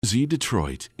WMUZ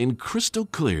Detroit in crystal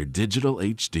clear digital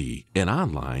HD and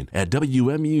online at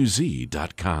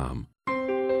WMUZ.com.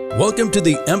 Welcome to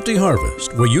The Empty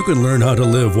Harvest, where you can learn how to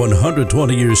live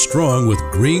 120 years strong with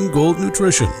Green Gold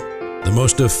Nutrition, the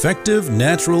most effective,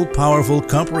 natural, powerful,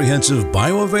 comprehensive,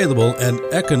 bioavailable, and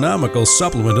economical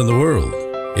supplement in the world.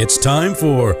 It's time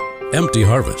for Empty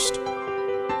Harvest.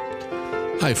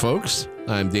 Hi, folks.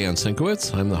 I'm Dan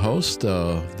Sienkiewicz. I'm the host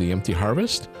of The Empty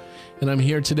Harvest, and I'm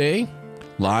here today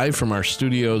live from our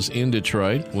studios in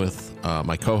Detroit with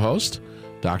my co-host,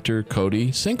 Dr. Cody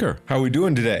Senkyr. How are we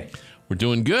doing today? We're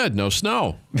doing good. No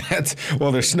snow.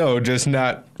 Well, there's snow, just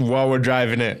not while we're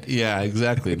driving it. Yeah,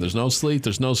 exactly. There's no sleet.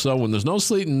 There's no snow. When there's no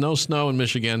sleet and no snow in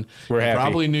Michigan, we're happy.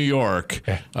 Probably New York,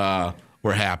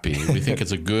 we're happy. We think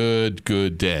it's a good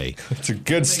day. It's a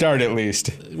good start, at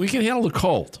least. We can handle the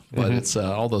cold, but it's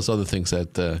all those other things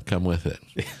that come with it.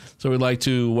 So we'd like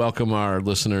to welcome our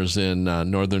listeners in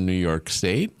northern New York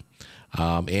State.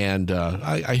 And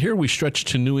I hear we stretch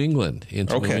to New England,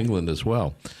 New England as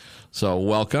well. So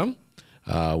welcome.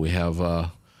 We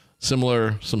have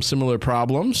some similar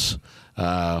problems.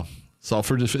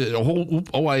 Sulfur deficiency.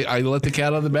 I let the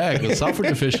cat out of the bag. The sulfur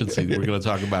deficiency we're going to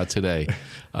talk about today.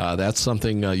 That's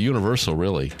something universal,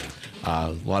 really.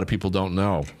 A lot of people don't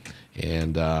know.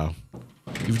 And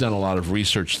you've done a lot of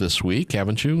research this week,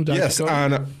 haven't you, Dr. Yes,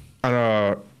 Cody? on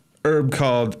a herb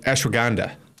called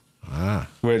Ashwagandha,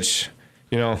 which,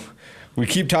 we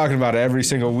keep talking about it every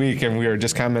single week, and we were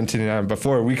just commenting on it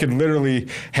before. We could literally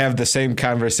have the same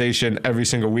conversation every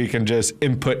single week and just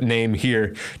input name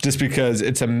here, just because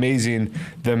it's amazing,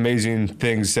 the amazing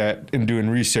things that in doing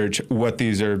research, what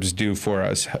these herbs do for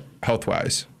us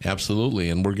health-wise.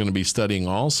 Absolutely, and we're going to be studying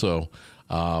also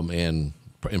and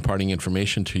imparting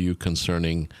information to you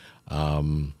concerning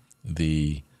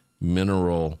the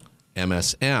mineral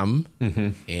MSM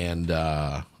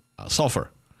and sulfur.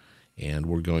 And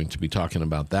we're going to be talking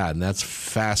about that, and that's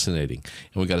fascinating.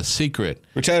 And we got a secret.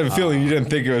 Which I have a feeling you didn't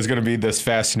think it was going to be this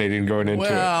fascinating going into it.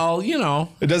 Well,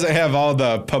 It doesn't have all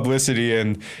the publicity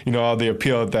and, all the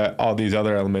appeal that all these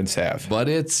other elements have. But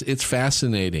it's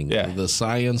fascinating. Yeah. The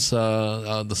science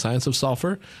of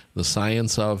sulfur, the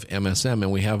science of MSM,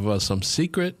 and we have some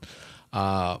secret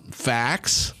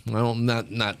facts. Well,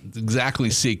 not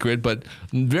exactly secret, but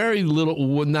very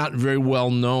little, not very well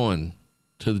known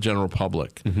to the general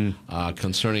public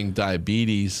concerning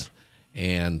diabetes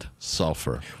and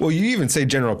sulfur. Well, you even say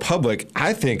general public.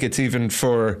 I think it's even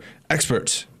for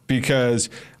experts,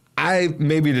 because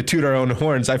maybe to toot our own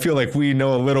horns, I feel like we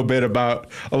know a little bit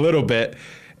about a little bit,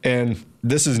 and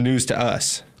this is news to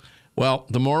us. Well,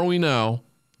 the more we know,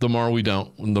 the more we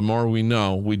don't. The more we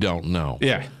know, we don't know.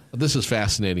 Yeah. This is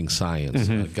fascinating science.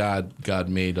 God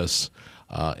made us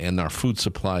and our food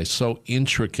supply so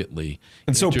intricately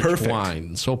and so intertwined,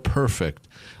 and so perfect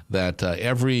that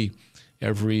every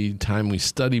time we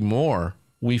study more,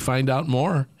 we find out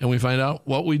more, and we find out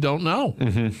what we don't know.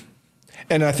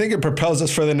 And I think it propels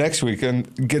us for the next week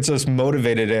and gets us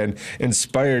motivated and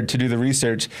inspired to do the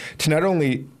research to not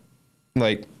only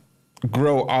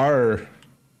grow our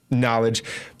knowledge,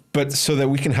 but so that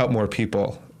we can help more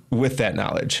people with that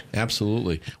knowledge.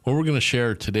 Absolutely. What we're going to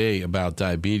share today about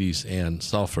diabetes and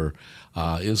sulfur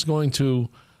is going to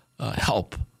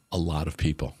help a lot of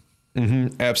people.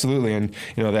 Absolutely. And,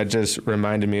 that just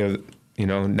reminded me of,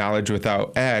 knowledge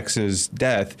without acts is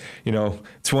death.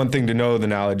 It's one thing to know the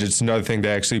knowledge. It's another thing to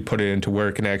actually put it into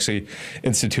work and actually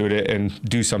institute it and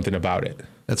do something about it.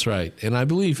 That's right. And I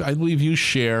believe you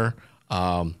share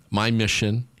my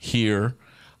mission here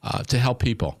to help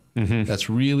people. That's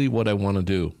really what I want to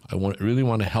do. I really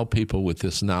want to help people with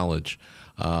this knowledge.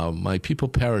 My people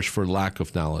perish for lack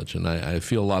of knowledge, and I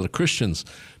feel a lot of Christians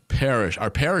are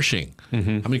perishing. How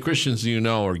many Christians do you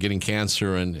know are getting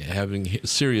cancer and having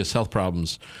serious health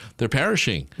problems? They're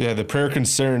perishing. Yeah, the prayer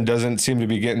concern doesn't seem to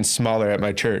be getting smaller at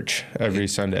my church every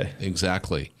Sunday.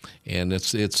 Exactly. And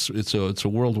it's a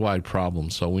worldwide problem.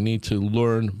 So we need to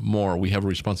learn more. We have a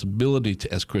responsibility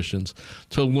as Christians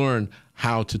to learn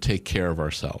how to take care of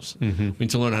ourselves. We need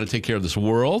to learn how to take care of this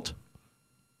world,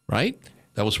 right?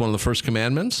 That was one of the first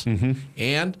commandments.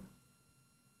 And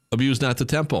abuse not the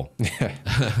temple,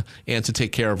 and to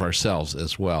take care of ourselves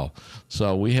as well.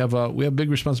 So we have big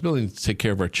responsibility to take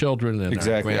care of our children and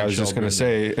exactly. Our I was just going to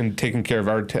say, in taking care of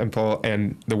our temple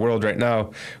and the world right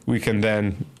now, we can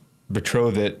then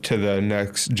betroth it to the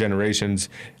next generations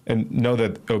and know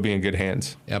that it'll be in good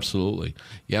hands. Absolutely.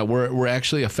 Yeah, we're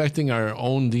actually affecting our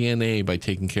own DNA by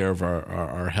taking care of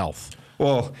our health.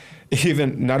 Well,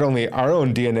 even not only our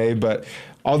own DNA, but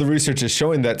all the research is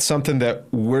showing that something that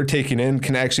we're taking in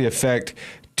can actually affect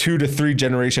 2 to 3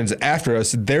 generations after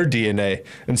us, their DNA.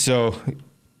 And so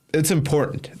it's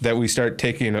important that we start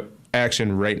taking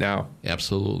action right now.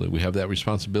 Absolutely. We have that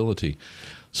responsibility.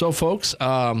 So, folks,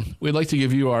 we'd like to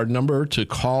give you our number to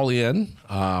call in,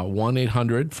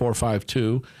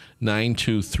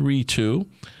 1-800-452-9232.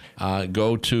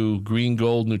 Go to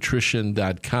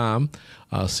greengoldnutrition.com,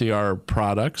 see our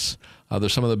products. They're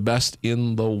some of the best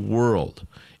in the world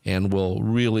and will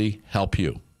really help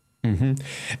you. Mm-hmm.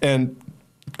 And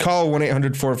call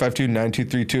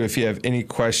 1-800-452-9232 if you have any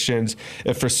questions.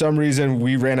 If for some reason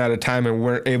we ran out of time and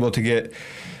weren't able to get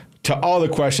to all the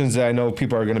questions that I know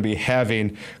people are going to be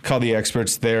having, call the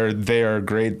experts there. They are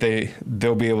great.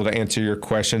 They'll be able to answer your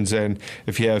questions. And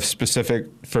if you have specific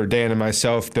for Dan and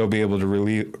myself, they'll be able to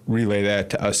relay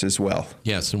that to us as well.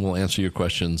 Yes, and we'll answer your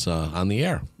questions on the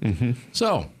air. Mm-hmm.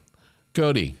 So,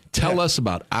 Cody, tell us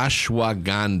about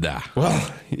ashwagandha.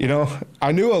 Well,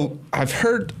 I've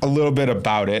heard a little bit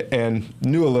about it and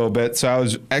knew a little bit. So I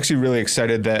was actually really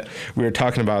excited that we were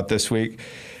talking about it this week.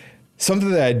 Something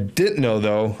that I didn't know,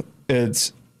 though,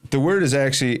 the word is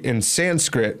actually in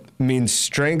Sanskrit means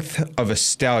strength of a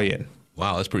stallion.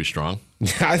 Wow, that's pretty strong.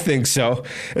 I think so.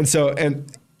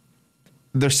 And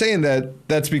they're saying that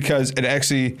that's because it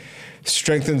actually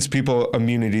strengthens people's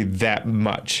immunity that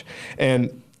much.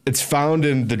 And it's found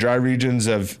in the dry regions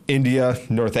of India,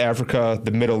 North Africa,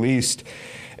 the Middle East.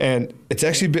 And it's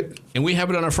actually and we have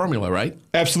it on our formula, right?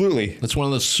 Absolutely. That's one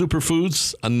of the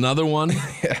superfoods. Another one,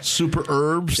 super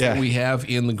herbs that we have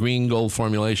in the Green Gold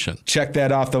formulation. Check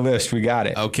that off the list. We got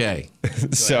it. Okay.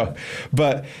 So,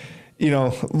 but,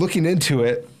 looking into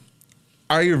it,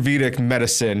 Ayurvedic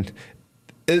medicine,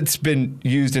 it's been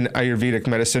used in Ayurvedic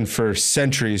medicine for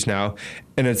centuries now.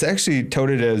 And it's actually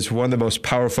touted as one of the most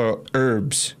powerful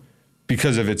herbs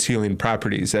because of its healing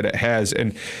properties that it has.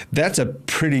 And that's a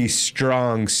pretty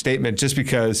strong statement just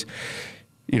because,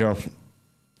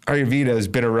 Ayurveda has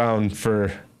been around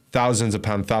for thousands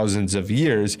upon thousands of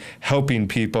years, helping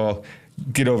people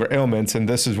get over ailments. And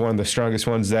this is one of the strongest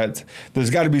ones that there's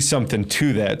got to be something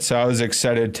to that. So I was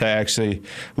excited to actually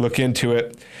look into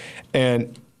it.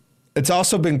 And it's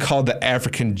also been called the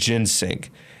African ginseng.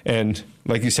 And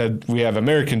like you said, we have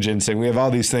American ginseng. We have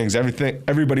all these things.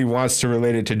 Everybody wants to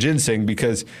relate it to ginseng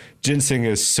because ginseng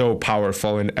is so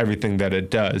powerful in everything that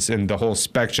it does and the whole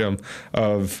spectrum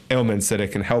of ailments that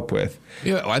it can help with.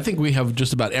 Yeah, I think we have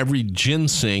just about every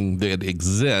ginseng that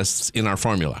exists in our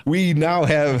formula. We now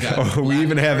have, we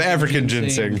even have African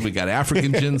ginseng. We got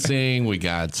African ginseng. We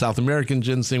got South American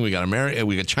ginseng. We got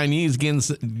Chinese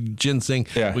ginseng.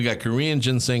 Yeah. We got Korean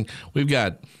ginseng. We've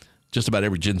got just about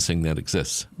every ginseng that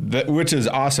exists. Which is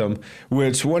awesome,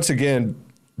 which once again,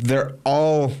 they're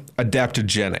all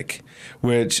adaptogenic,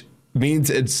 which means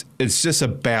it's just a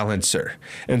balancer.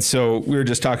 And so we were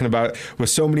just talking about with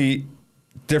so many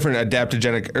different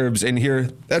adaptogenic herbs in here,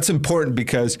 that's important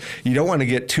because you don't want to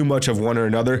get too much of one or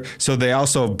another. So they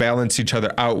also balance each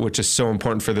other out, which is so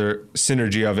important for the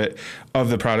synergy of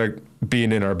the product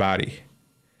being in our body.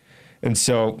 And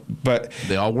so, but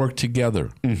they all work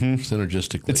together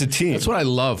synergistically. It's a team. That's what I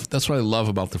love. That's what I love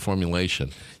about the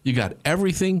formulation. You got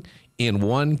everything in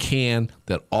one can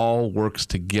that all works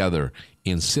together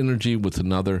in synergy with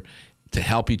another to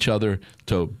help each other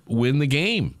to win the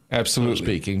game. Absolutely. So to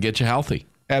speak, and get you healthy.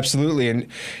 Absolutely. And,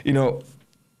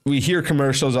 we hear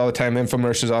commercials all the time,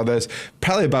 infomercials, all this,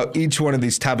 probably about each one of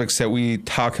these topics that we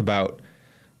talk about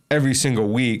every single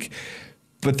week.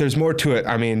 But there's more to it.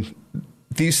 I mean,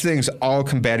 these things all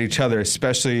combat each other,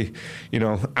 especially,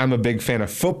 I'm a big fan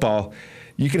of football.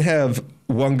 You can have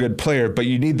one good player, but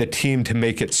you need the team to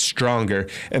make it stronger.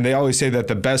 And they always say that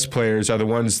the best players are the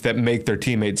ones that make their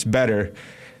teammates better.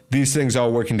 These things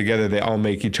all working together, they all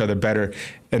make each other better.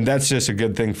 And that's just a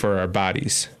good thing for our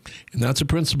bodies. And that's a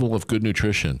principle of good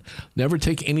nutrition. Never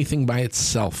take anything by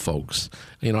itself, folks.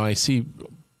 I see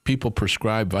people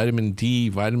prescribe vitamin D,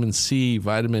 vitamin C,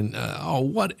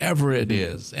 whatever it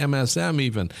is, MSM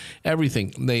even,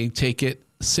 everything. They take it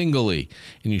singly,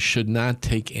 and you should not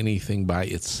take anything by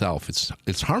itself.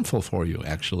 It's harmful for you,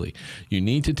 actually. You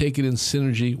need to take it in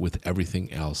synergy with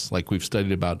everything else. Like we've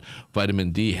studied about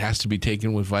vitamin D has to be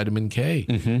taken with vitamin K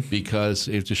because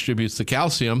it distributes the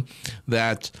calcium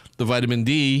that the vitamin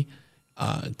D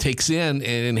takes in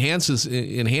and enhances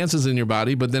in your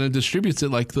body, but then it distributes it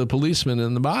like the policeman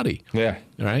in the body. Yeah.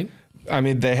 Right? I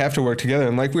mean, they have to work together.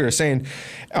 And like we were saying,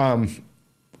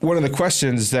 one of the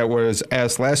questions that was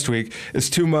asked last week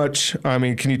is too much. I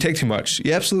mean, can you take too much?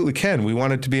 You absolutely can. We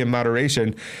want it to be in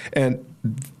moderation. And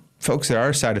folks, there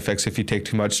are side effects if you take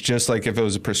too much, just like if it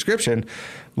was a prescription.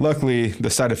 Luckily,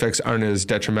 the side effects aren't as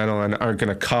detrimental and aren't going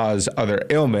to cause other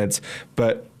ailments,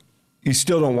 but you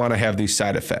still don't want to have these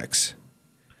side effects.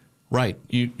 Right.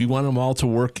 You want them all to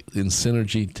work in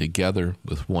synergy together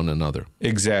with one another.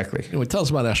 Exactly. Anyway, tell us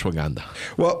about ashwagandha.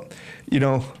 Well,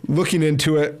 looking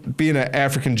into it, being an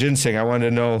African ginseng, I wanted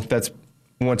to know, that's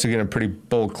once again a pretty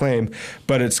bold claim,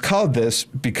 but it's called this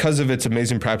because of its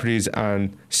amazing properties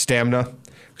on stamina,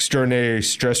 extraordinary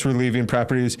stress relieving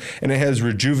properties, and it has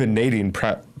rejuvenating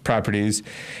properties.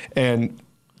 And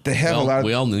they have a lot of...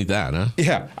 We all need that, huh?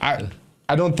 Yeah.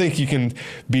 I don't think you can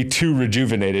be too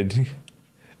rejuvenated,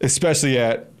 especially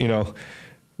at,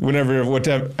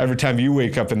 whatever time you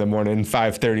wake up in the morning,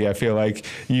 5:30, I feel like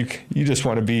you just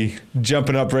want to be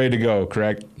jumping up ready to go,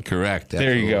 correct? Correct. There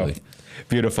Absolutely. you go.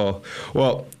 Beautiful.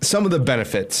 Well, some of the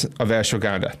benefits of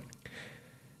ashwagandha: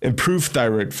 improved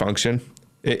thyroid function.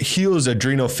 It heals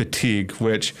adrenal fatigue,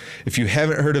 which if you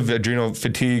haven't heard of adrenal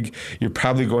fatigue, you're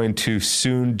probably going to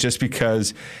soon, just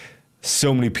because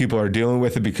so many people are dealing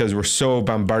with it, because we're so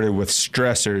bombarded with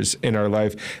stressors in our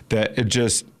life that it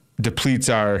just depletes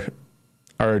our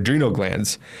adrenal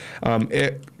glands.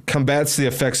 It combats the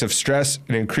effects of stress.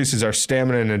 It increases our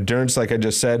stamina and endurance, like I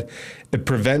just said. It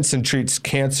prevents and treats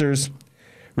cancers,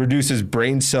 reduces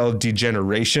brain cell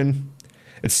degeneration.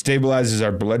 It stabilizes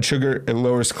our blood sugar. It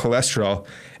lowers cholesterol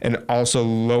and also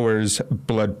lowers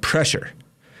blood pressure.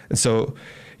 And so,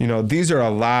 these are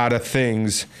a lot of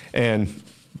things, and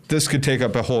this could take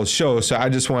up a whole show. So I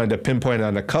just wanted to pinpoint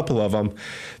on a couple of them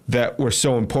that were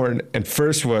so important. And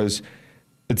first was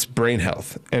it's brain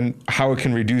health and how it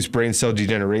can reduce brain cell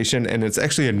degeneration. And it's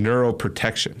actually a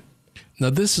neuroprotection. Now,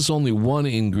 this is only one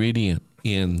ingredient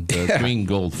in the green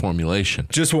gold formulation.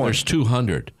 Just one. There's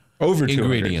 200. Over 200.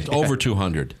 Ingredients. Yeah. Over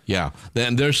 200. Yeah.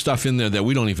 And there's stuff in there that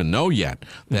we don't even know yet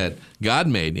that God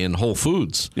made in Whole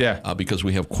Foods. Yeah. Because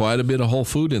we have quite a bit of whole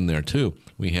food in there, too.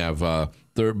 We have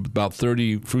about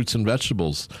 30 fruits and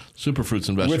vegetables, super fruits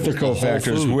and vegetables. With their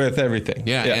cofactors, with everything.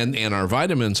 Yeah. And our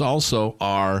vitamins also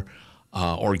are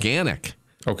organic.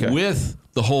 Okay. With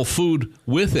the whole food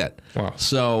with it. Wow.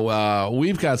 So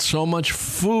we've got so much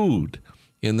food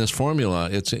in this formula.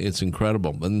 It's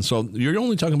incredible. And so you're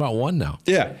only talking about one now.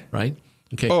 Yeah. Right?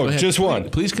 Okay. Oh, just one.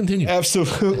 Please continue.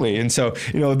 Absolutely. And so,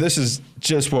 this is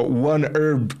just what one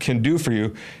herb can do for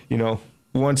you.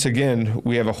 Once again,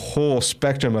 we have a whole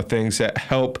spectrum of things that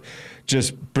help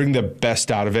just bring the best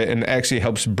out of it and actually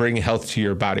helps bring health to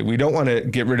your body. We don't want to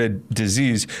get rid of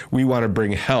disease. We want to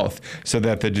bring health so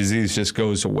that the disease just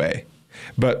goes away.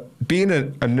 But being a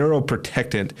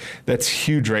neuroprotectant, that's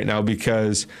huge right now,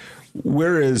 because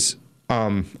where is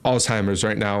Alzheimer's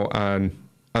right now on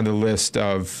the list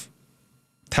of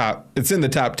it's in the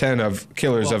top 10 of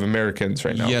killers of Americans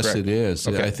right now. Yes, correct? It is.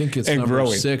 Okay. I think it's and number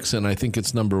growing. 6, and I think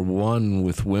it's number 1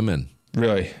 with women.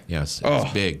 Really? Yes,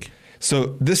 it's big.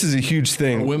 So this is a huge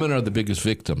thing. Women are the biggest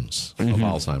victims of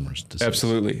Alzheimer's disease.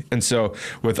 Absolutely. And so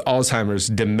with Alzheimer's,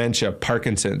 dementia,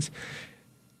 Parkinson's,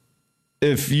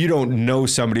 if you don't know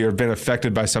somebody or been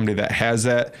affected by somebody that has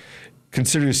that,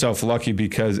 consider yourself lucky,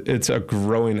 because it's a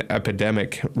growing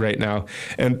epidemic right now.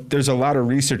 And there's a lot of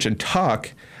research and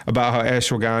talk about how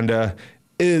ashwagandha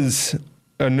is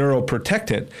a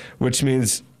neuroprotectant, which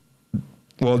means,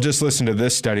 well, just listen to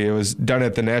this study. It was done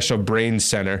at the National Brain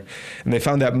Center, and they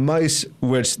found that mice,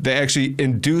 which they actually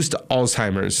induced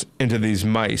Alzheimer's into these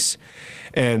mice,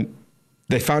 and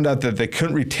they found out that they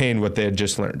couldn't retain what they had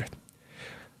just learned.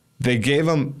 They gave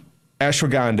them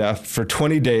ashwagandha for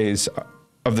 20 days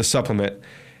of the supplement,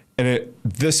 and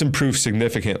this improved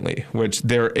significantly, which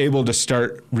they're able to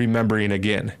start remembering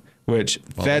again, which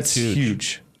that's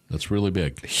huge. That's really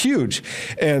big. Huge.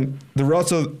 And the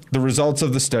results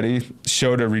of the study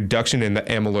showed a reduction in the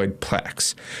amyloid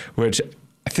plaques, which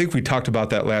I think we talked about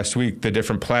that last week. The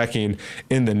different plaquing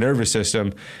in the nervous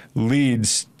system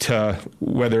leads to,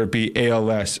 whether it be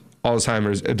ALS,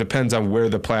 Alzheimer's, it depends on where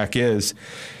the plaque is.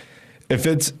 If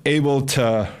it's able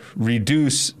to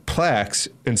reduce plaques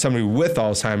in somebody with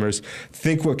Alzheimer's,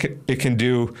 think what it can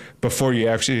do before you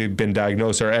actually been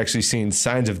diagnosed or actually seeing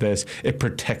signs of this. It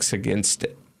protects against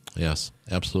it. Yes,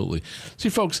 absolutely. See,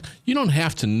 folks, you don't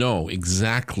have to know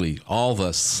exactly all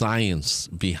the science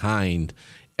behind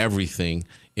everything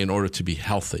in order to be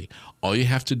healthy. All you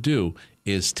have to do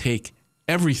is take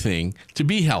everything to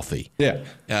be healthy,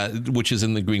 which is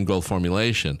in the green gold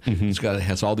formulation. Mm-hmm. It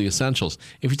has all the essentials.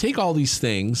 If you take all these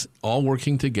things, all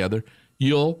working together,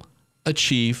 you'll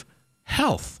achieve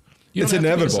health. It's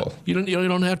inevitable. You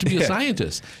don't have to be a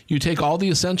scientist. You take all the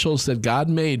essentials that God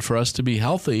made for us to be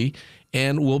healthy,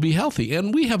 and we'll be healthy.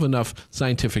 And we have enough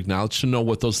scientific knowledge to know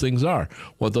what those things are,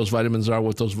 what those vitamins are,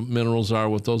 what those minerals are,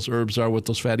 what those herbs are, what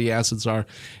those fatty acids are.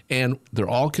 And they're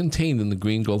all contained in the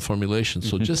green gold formulation.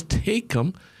 So just take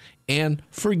them and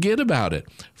forget about it.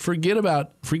 Forget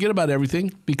about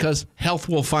everything, because health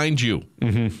will find you.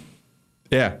 Mm-hmm.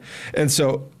 Yeah. And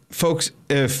so, folks,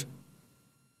 if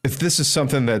this is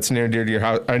something that's near and dear to your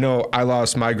house, I know I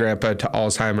lost my grandpa to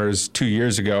Alzheimer's 2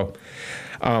 years ago.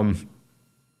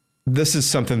 This is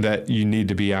something that you need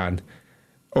to be on.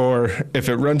 Or if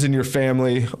it runs in your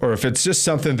family, or if it's just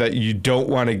something that you don't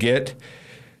want to get,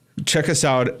 check us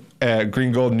out at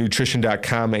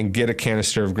greengoldnutrition.com and get a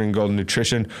canister of Green Gold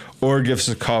Nutrition, or give us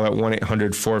a call at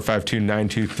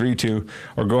 1-800-452-9232,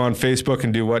 or go on Facebook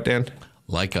and do what, Dan?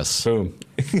 Like us. Boom.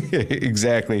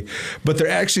 Exactly. But they're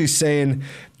actually saying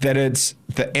that it's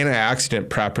the antioxidant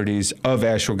properties of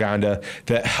ashwagandha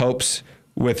that helps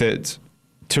with it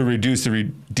to reduce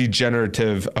the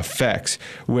degenerative effects,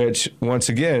 which, once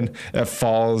again, it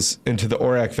falls into the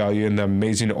ORAC value and the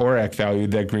amazing ORAC value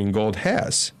that Green Gold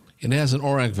has. It has an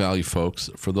ORAC value, folks.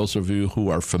 For those of you who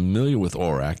are familiar with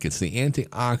ORAC, it's the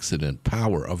antioxidant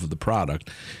power of the product.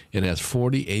 It has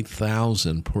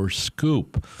 48,000 per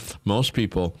scoop. Most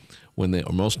people,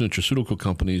 most nutraceutical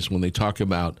companies, when they talk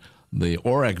about the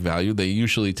ORAC value, they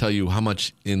usually tell you how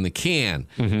much in the can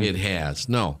it has.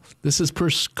 No, this is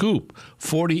per scoop,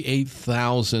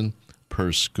 48,000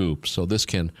 per scoop. So this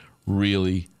can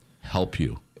really help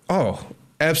you. Oh,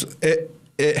 absolutely.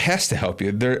 It has to help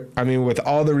you. With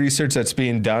all the research that's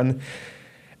being done,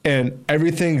 and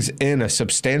everything's in a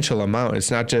substantial amount. It's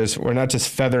not just, we're not just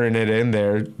feathering it in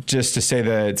there just to say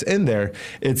that it's in there.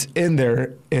 It's in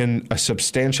there in a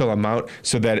substantial amount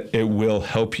so that it will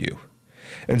help you.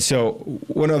 And so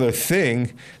one other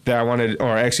thing that I wanted,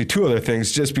 or actually two other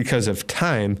things, just because of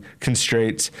time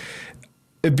constraints,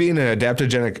 it being an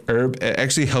adaptogenic herb, it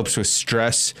actually helps with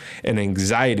stress and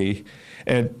anxiety.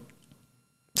 And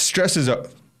stress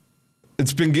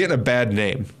it's been getting a bad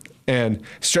name. And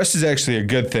stress is actually a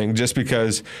good thing, just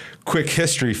because, quick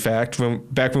history fact,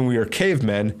 back when we were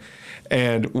cavemen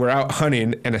and we're out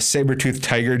hunting and a saber-toothed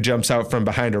tiger jumps out from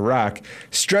behind a rock,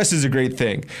 stress is a great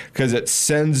thing because it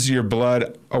sends your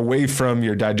blood away from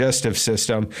your digestive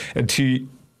system and to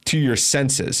your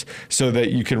senses so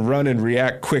that you can run and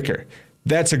react quicker.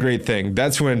 That's a great thing.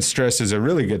 That's when stress is a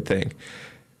really good thing.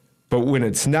 But when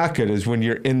it's not good is when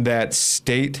you're in that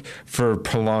state for a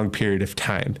prolonged period of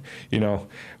time,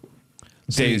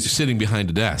 days. Sitting behind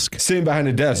a desk,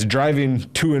 driving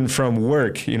to and from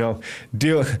work, I'm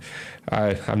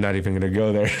not even going to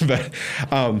go there, but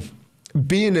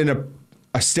being in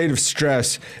a state of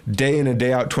stress day in and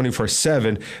day out,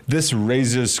 24/7, this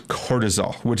raises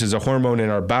cortisol, which is a hormone in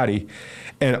our body.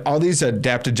 And all these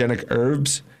adaptogenic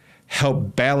herbs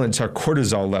help balance our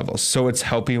cortisol levels. So it's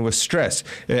helping with stress.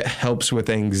 It helps with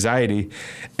anxiety.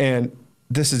 And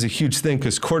this is a huge thing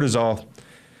because cortisol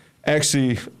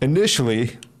actually,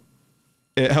 initially,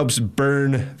 it helps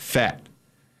burn fat.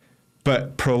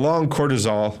 But prolonged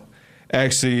cortisol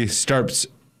actually starts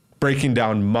breaking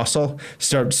down muscle,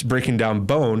 starts breaking down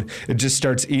bone. It just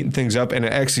starts eating things up, and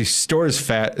it actually stores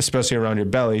fat, especially around your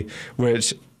belly,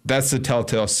 which that's the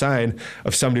telltale sign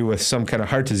of somebody with some kind of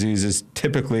heart disease is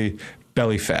typically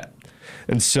belly fat.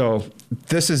 And so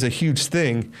this is a huge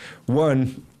thing.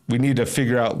 One, we need to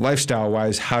figure out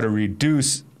lifestyle-wise how to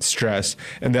reduce stress,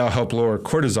 and that'll help lower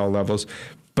cortisol levels.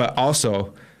 But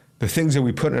also, the things that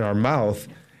we put in our mouth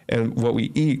and what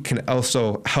we eat can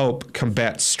also help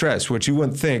combat stress, which you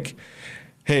wouldn't think,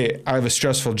 hey, I have a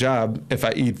stressful job. If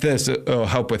I eat this, it'll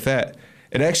help with that.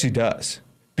 It actually does,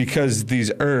 because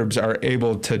these herbs are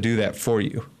able to do that for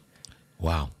you.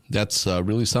 Wow. That's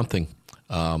really something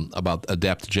about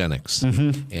adaptogenics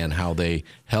and how they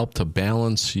help to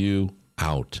balance you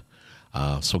out.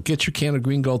 So get your can of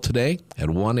Green Gold today at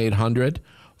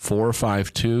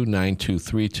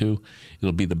 1-800-452-9232.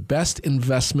 It'll be the best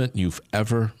investment you've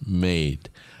ever made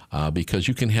because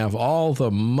you can have all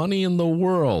the money in the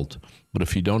world, but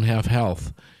if you don't have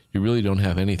health, you really don't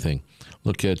have anything.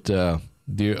 Look at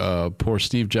poor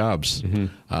Steve Jobs.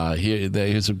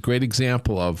 He's a great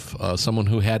example of someone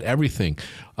who had everything,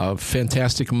 a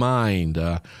fantastic mind,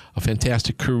 a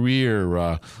fantastic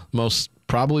career,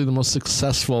 probably the most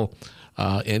successful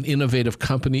and innovative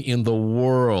company in the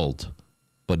world,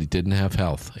 but he didn't have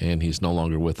health, and he's no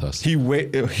longer with us. He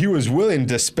was willing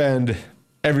to spend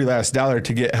every last dollar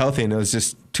to get healthy, and it was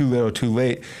just too little, too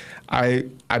late. I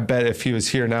bet if he was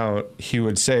here now, he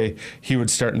would say he would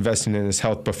start investing in his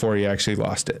health before he actually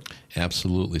lost it.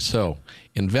 Absolutely. So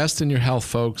invest in your health,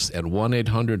 folks, at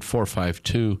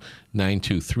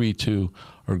 1-800-452-9232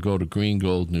 or go to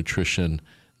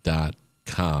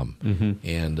greengoldnutrition.com.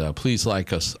 And please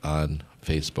like us on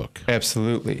Facebook.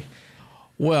 Absolutely.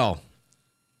 Well,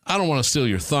 I don't want to steal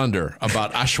your thunder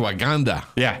about ashwagandha.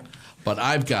 Yeah. But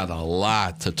I've got a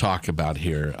lot to talk about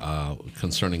here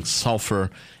concerning sulfur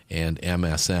and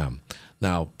MSM.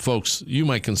 Now, folks, you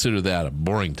might consider that a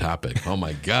boring topic. Oh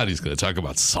my God, he's going to talk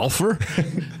about sulfur?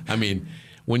 I mean,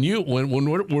 when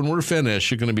we're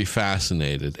finished, you're going to be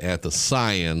fascinated at the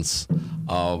science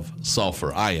of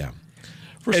sulfur. I am.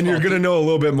 And you're going to know a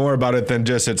little bit more about it than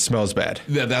just it smells bad.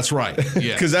 Yeah, that's right.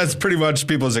 Because that's pretty much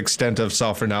people's extent of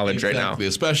sulfur knowledge right now.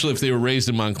 Especially if they were raised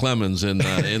in Mount Clemens in the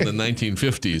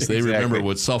 1950s. They remember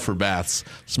what sulfur baths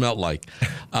smelled like.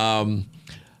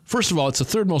 First of all, it's the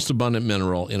third most abundant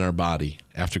mineral in our body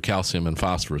after calcium and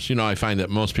phosphorus. You know, I find that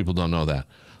most people don't know that.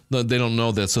 They don't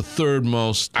know that it's the third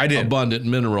most abundant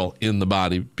mineral in the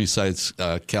body besides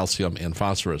calcium and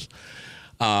phosphorus.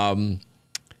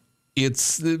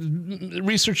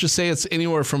 Researchers say it's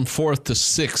anywhere from 4th to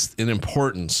 6th in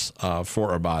importance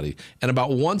for our body. And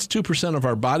about 1 to 2% of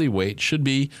our body weight should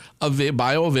be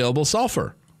bioavailable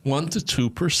sulfur. 1 to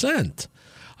 2%.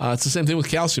 It's the same thing with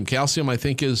calcium. Calcium, I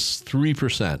think, is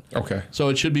 3%. Okay. So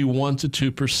it should be 1 to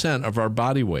 2% of our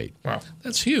body weight. Wow.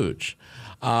 That's huge.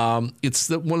 It's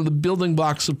one of the building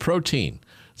blocks of protein.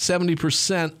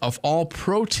 70% of all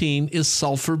protein is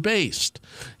sulfur-based.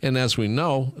 And as we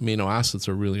know, amino acids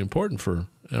are really important for,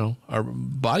 our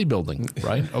bodybuilding,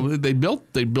 right? They built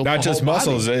not just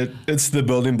muscles, it's the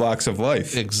building blocks of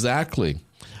life. Exactly.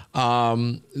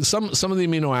 Some of the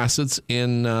amino acids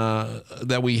in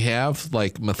that we have,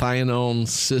 like methionine,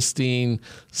 cysteine,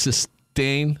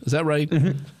 is that right?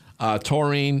 Mm-hmm.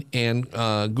 Taurine and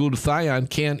glutathione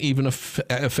can't even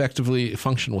effectively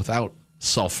function without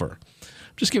sulfur.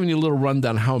 Just giving you a little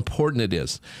rundown how important it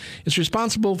is. It's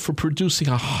responsible for producing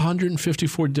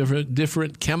 154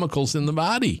 different chemicals in the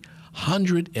body.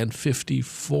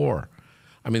 154.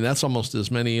 I mean, that's almost as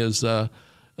many as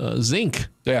zinc.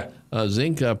 Yeah.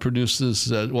 Zinc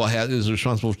produces, is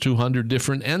responsible for 200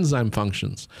 different enzyme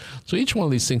functions. So each one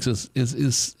of these things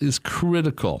is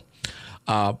critical.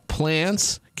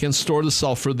 Plants can store the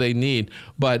sulfur they need,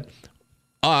 but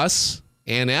us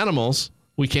and animals,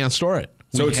 we can't store it.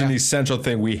 So it's an essential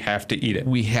thing. We have to eat it.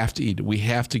 We have to eat it. We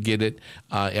have to get it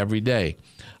every day.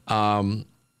 The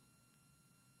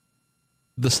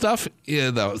stuff,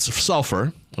 the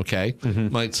sulfur, okay,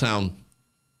 might sound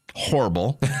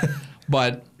horrible,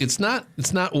 but it's not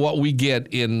what we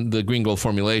get in the green gold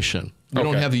formulation. We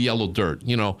don't have the yellow dirt.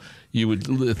 You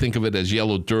would think of it as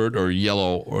yellow dirt or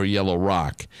yellow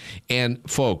rock. And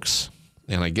folks,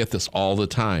 and I get this all the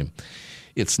time,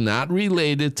 it's not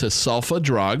related to sulfa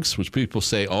drugs, which people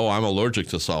say, oh, I'm allergic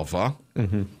to sulfa,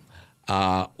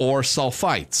 or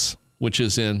sulfites, which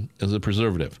is a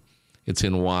preservative. It's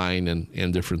in wine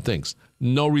and different things.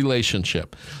 No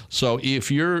relationship. So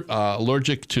if you're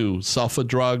allergic to sulfa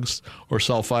drugs or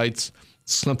sulfites,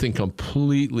 it's something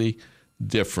completely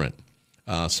different.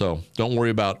 So don't worry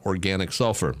about organic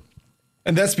sulfur.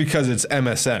 And that's because it's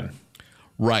MSM.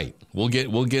 Right. We'll get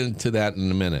into that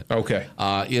in a minute. Okay.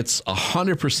 It's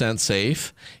 100%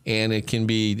 safe, and it can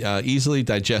be easily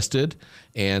digested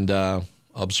and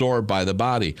absorbed by the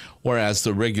body, whereas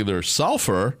the regular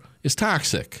sulfur is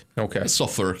toxic. Okay. It's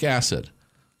sulfuric acid.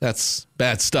 That's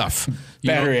bad stuff.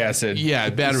 Battery acid. Yeah,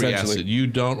 battery acid. You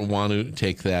don't want to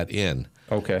take that in.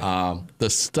 Okay. The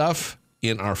stuff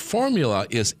in our formula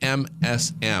is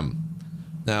MSM.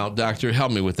 Now, doctor,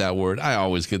 help me with that word. I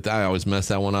always mess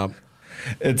that one up.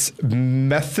 It's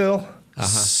methyl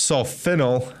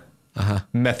sulfonyl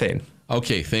methane.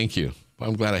 Okay, thank you.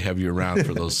 I'm glad I have you around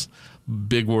for those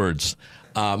big words.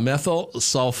 Methyl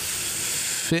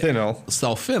sulfonyl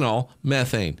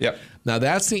methane. Yep. Now,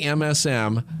 that's the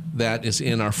MSM that is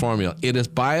in our formula. It is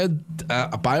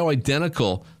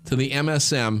bioidentical to the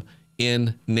MSM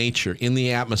in nature, in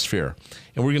the atmosphere.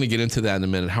 And we're going to get into that in a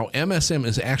minute, how MSM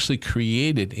is actually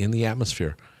created in the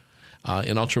atmosphere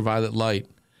in ultraviolet light.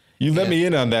 You let me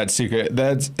in on that secret.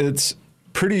 It's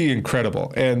pretty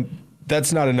incredible, and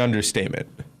that's not an understatement.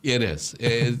 It is.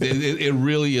 It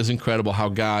really is incredible how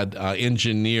God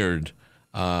engineered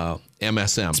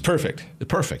MSM. It's perfect.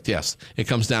 Perfect, yes. It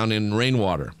comes down in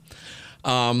rainwater.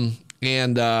 And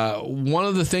one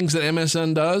of the things that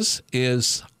MSM does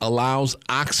is allows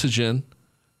oxygen,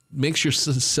 makes your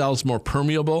cells more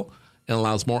permeable, and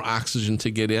allows more oxygen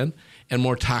to get in and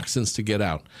more toxins to get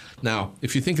out. Now,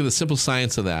 if you think of the simple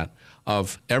science of that,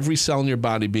 of every cell in your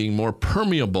body being more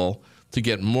permeable to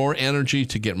get more energy,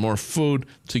 to get more food,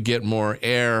 to get more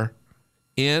air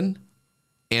in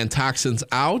and toxins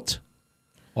out,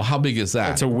 well, how big is that?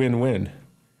 That's a win-win.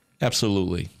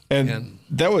 Absolutely. And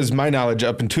that was my knowledge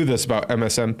up into this about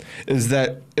MSM, is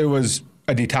that it was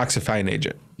a detoxifying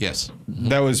agent. Yes.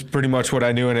 That was pretty much what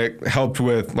I knew, and it helped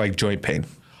with like joint pain.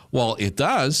 Well, it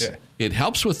does. Yeah. It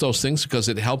helps with those things because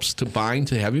it helps to bind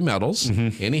to heavy metals.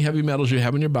 Any heavy metals you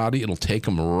have in your body, it'll take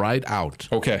them right out.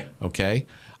 Okay. Okay?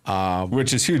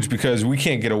 Which is huge because we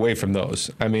can't get away from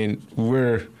those. I mean,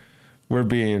 we're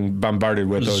being bombarded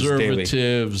with those daily.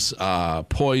 Preservatives,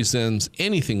 poisons,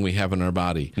 anything we have in our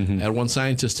body. I had one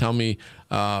scientist tell me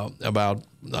about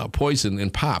poison in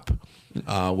pop,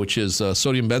 which is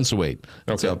sodium benzoate.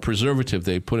 It's a preservative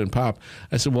they put in pop.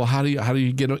 I said, well, how do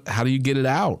you get it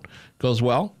out? He goes,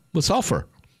 well, with sulfur.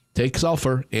 Take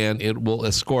sulfur, and it will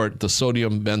escort the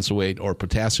sodium benzoate or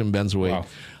potassium benzoate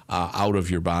out of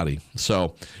your body.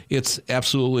 So it's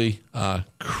absolutely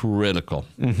critical.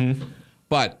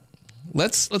 But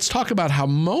let's talk about how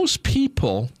most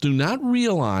people do not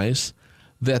realize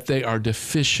that they are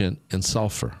deficient in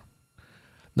sulfur.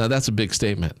 Now, that's a big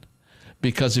statement.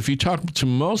 Because if you talk to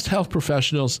most health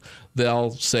professionals,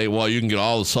 they'll say, well, you can get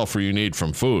all the sulfur you need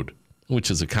from food, which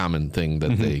is a common thing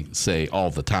that they say all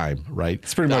the time, right?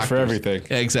 It's pretty much for everything.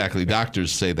 Exactly.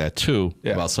 Doctors say that too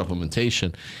about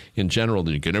supplementation in general,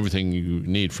 that you get everything you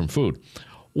need from food.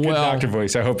 Good doctor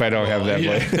voice. I hope I don't have that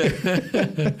voice.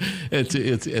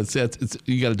 It's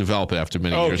you got to develop it after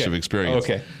many years of experience.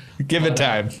 Okay. Give it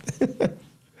time.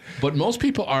 But most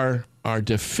people are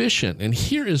deficient, and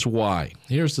here is why.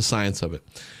 Here's the science of it.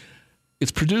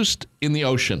 It's produced in the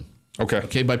ocean.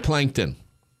 Okay, by plankton.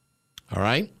 All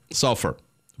right? Sulfur,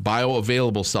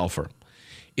 bioavailable sulfur.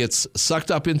 It's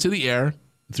sucked up into the air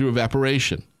through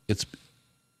evaporation. It's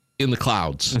in the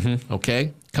clouds.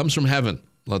 Okay? Comes from heaven,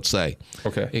 let's say.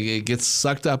 Okay. It gets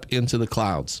sucked up into the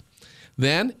clouds.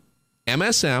 Then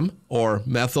MSM, or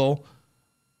methyl,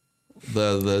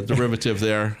 the derivative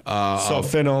there.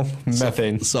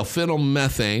 Sulfonyl-methane.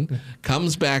 Sulfonyl-methane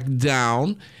comes back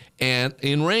down and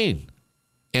in rain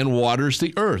and waters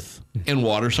the earth and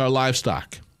waters our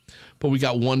livestock. But we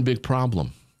got one big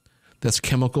problem. That's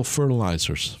chemical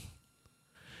fertilizers.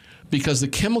 Because the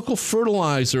chemical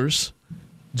fertilizers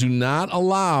do not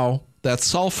allow that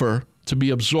sulfur to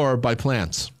be absorbed by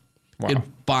plants. It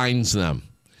binds them.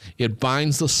 It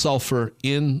binds the sulfur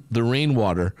in the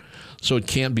rainwater so it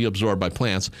can't be absorbed by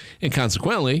plants, and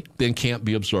consequently, then can't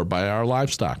be absorbed by our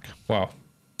livestock.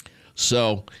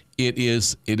 So it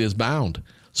is bound.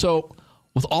 So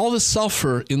with all the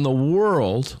sulfur in the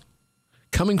world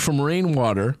coming from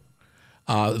rainwater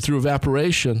through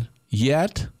evaporation,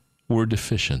 yet we're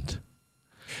deficient.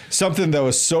 Something that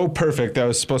was so perfect that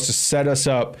was supposed to set us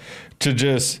up to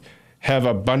just have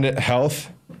abundant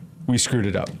health, we screwed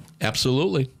it up.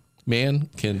 Absolutely. Man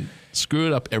can screw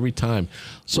it up every time.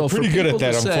 So we're pretty good at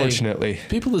that, unfortunately.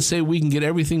 People that say we can get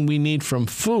everything we need from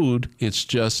food, it's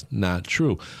just not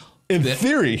true. In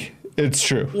theory, it's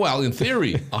true. Well, in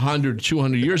theory, 100,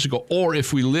 200 years ago, or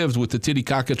if we lived with the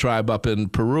Titicaca tribe up in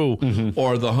Peru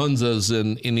or the Hunzas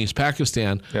in East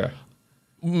Pakistan,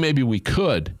 maybe we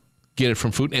could get it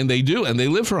from food, and they do, and they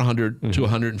live for 100 to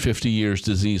 150 years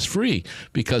disease-free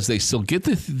because they still get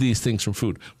these things from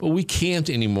food. But we can't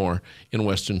anymore in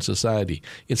Western society.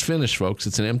 It's finished, folks.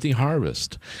 It's an empty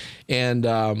harvest. And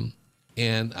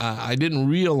I didn't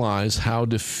realize how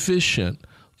deficient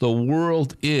the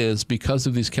world is because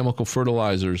of these chemical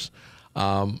fertilizers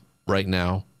right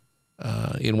now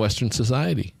in Western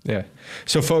society. Yeah.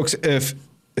 So, folks,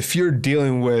 if you're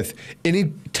dealing with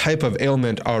any type of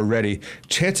ailment already,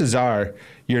 chances are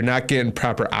you're not getting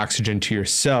proper oxygen to your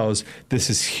cells. This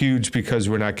is huge because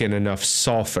we're not getting enough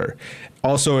sulfur.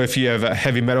 Also, if you have a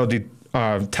heavy metal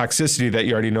toxicity that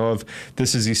you already know of,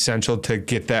 this is essential to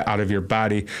get that out of your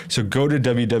body. So go to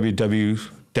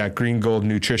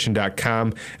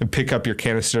www.greengoldnutrition.com and pick up your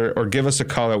canister, or give us a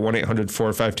call at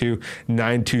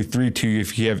 1-800-452-9232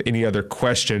 if you have any other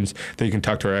questions that you can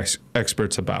talk to our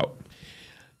experts about.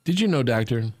 Did you know,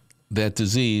 Doctor, that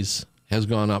disease has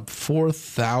gone up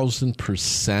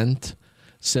 4,000%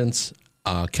 since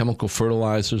chemical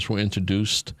fertilizers were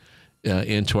introduced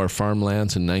into our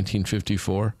farmlands in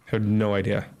 1954? I had no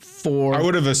idea. I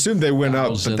would have assumed they went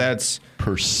up, but that's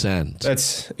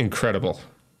incredible.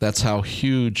 That's how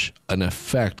huge an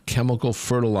effect chemical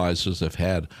fertilizers have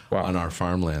had on our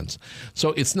farmlands.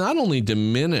 So it's not only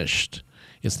diminished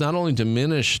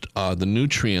the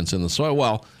nutrients in the soil.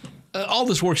 Well, all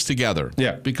this works together.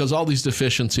 Yeah. Because all these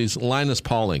deficiencies, Linus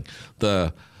Pauling,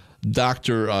 the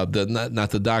doctor, not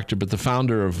the doctor, but the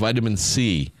founder of vitamin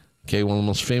C, okay, one of the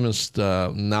most famous,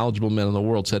 knowledgeable men in the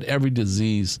world, said every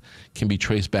disease can be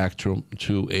traced back to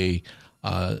a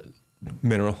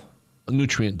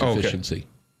nutrient deficiency.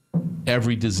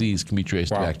 Every disease can be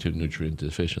traced back to nutrient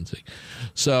deficiency.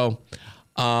 So,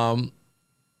 one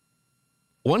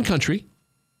country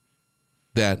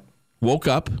that woke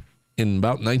up in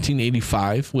about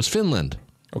 1985 was Finland.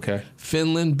 Okay.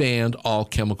 Finland banned all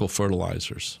chemical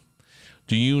fertilizers.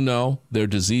 Do you know their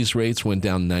disease rates went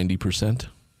down 90%?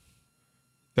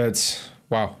 That's,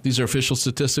 wow. These are official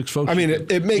statistics, folks. I mean,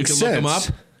 it makes you can sense. look them up.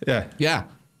 Yeah. Yeah.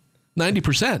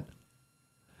 90%.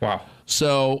 Wow.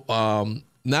 So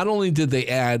not only did they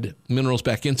add minerals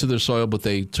back into their soil, but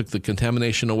they took the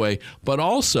contamination away, but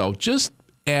also just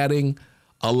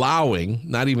allowing,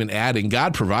 not even adding,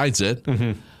 God provides it,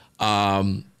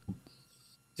 MSM,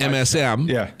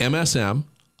 MSM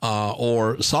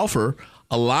or sulfur,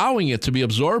 allowing it to be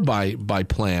absorbed by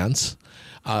plants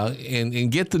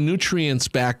and get the nutrients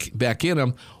back in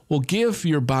them will give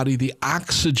your body the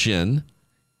oxygen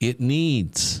it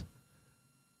needs.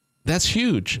 That's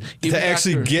huge. To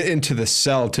actually get into the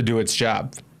cell to do its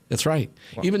job. That's right.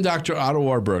 Wow. Even Dr. Otto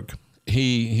Warburg,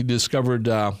 he discovered,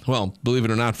 well, believe it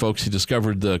or not, folks, he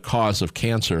discovered the cause of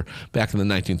cancer back in the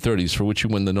 1930s, for which he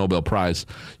won the Nobel Prize.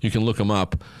 You can look him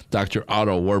up, Dr.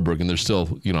 Otto Warburg, and they're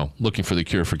still, looking for the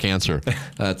cure for cancer.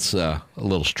 That's a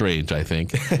little strange, I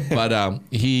think. But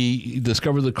he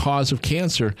discovered the cause of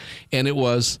cancer, and it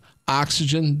was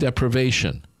oxygen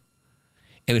deprivation.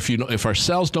 And if our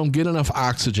cells don't get enough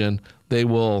oxygen, they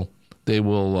will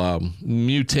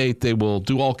mutate. They will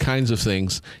do all kinds of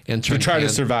things and to try to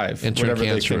survive and turn whatever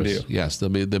cancerous. they can do. Yes,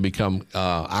 they become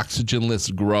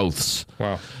oxygenless growths.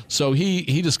 Wow! So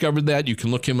he discovered that. You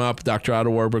can look him up, Dr.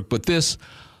 Otto Warburg. But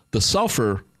the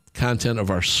sulfur content of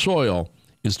our soil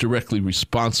is directly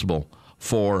responsible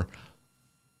for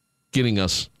getting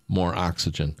us more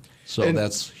oxygen. So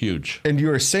that's huge. And you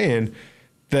were saying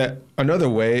that another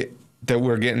way that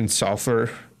we're getting sulfur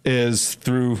is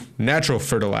through natural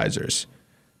fertilizers.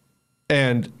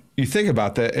 And you think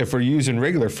about that, if we're using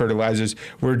regular fertilizers,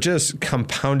 we're just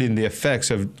compounding the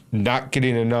effects of not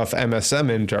getting enough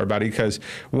MSM into our body because,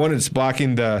 one, it's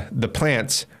blocking the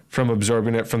plants from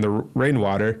absorbing it from the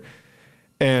rainwater.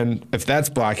 And if that's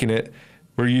blocking it,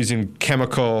 we're using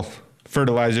chemical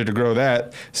fertilizer to grow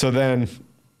that. So then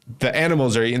the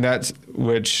animals are eating that,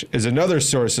 which is another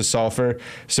source of sulfur.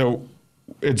 So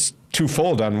it's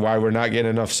twofold on why we're not getting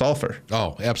enough sulfur.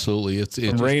 Oh, absolutely. It's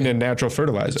rain and natural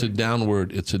fertilizer. It's a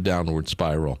downward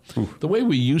spiral. Ooh. The way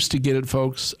we used to get it,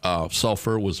 folks,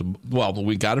 sulfur was,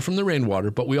 we got it from the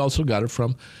rainwater, but we also got it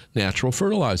from natural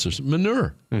fertilizers.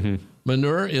 Manure. Mm-hmm.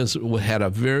 Manure had a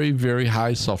very, very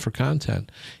high sulfur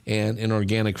content. And in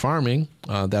organic farming,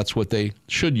 that's what they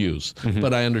should use. Mm-hmm.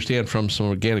 But I understand from some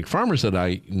organic farmers that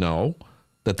I know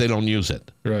that they don't use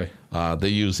it. Right. They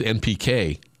use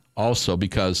NPK also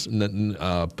because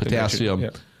potassium,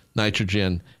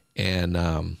 nitrogen,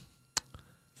 and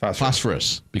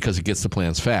phosphorus because it gets the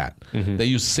plants fat. Mm-hmm. They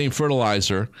use the same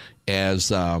fertilizer as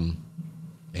the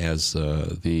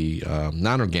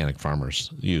non-organic farmers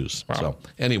use. Wow. So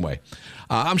anyway,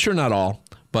 I'm sure not all,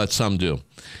 but some do.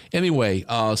 Anyway,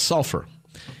 sulfur,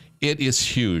 it is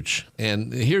huge.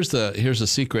 And here's the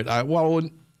secret.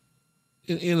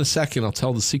 In a second, I'll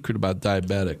tell the secret about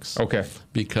diabetics. Okay.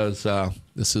 Because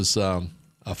this is a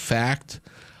fact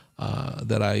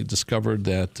that I discovered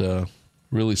that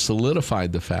really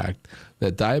solidified the fact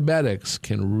that diabetics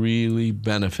can really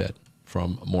benefit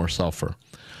from more sulfur.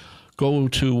 Go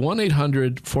to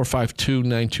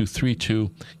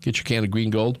 1-800-452-9232. Get your can of Green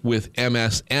Gold with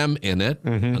MSM in it,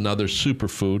 another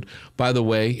superfood. By the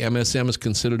way, MSM is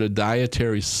considered a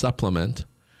dietary supplement.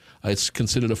 It's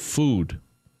considered a food.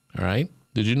 All right?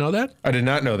 Did you know that? I did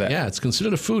not know that. Yeah, it's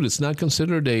considered a food. It's not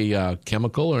considered a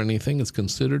chemical or anything. It's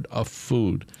considered a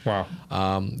food. Wow.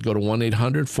 Go to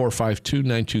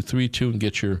 1-800-452-9232 and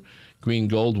get your Green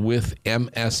Gold with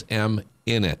MSM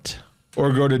in it.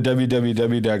 Or go to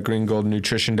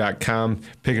www.greengoldnutrition.com,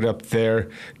 pick it up there,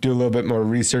 do a little bit more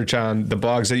research on the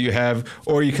blogs that you have,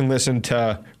 or you can listen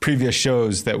to previous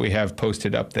shows that we have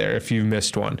posted up there if you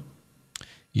missed one.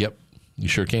 Yep. You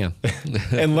sure can.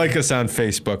 And like us on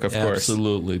Facebook, of course.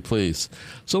 Absolutely, please.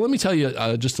 So let me tell you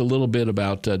just a little bit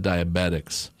about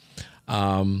diabetics.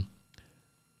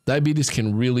 Diabetes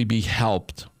can really be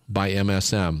helped by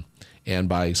MSM and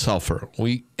by sulfur.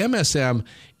 MSM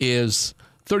is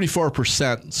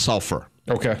 34% sulfur.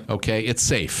 Okay, it's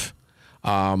safe.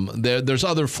 There's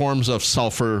other forms of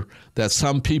sulfur that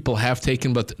some people have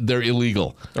taken, but they're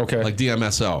illegal. Okay. Like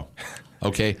DMSO.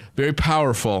 Okay, very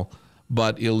powerful,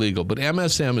 but illegal. But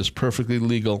MSM is perfectly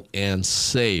legal and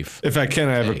safe. If I can,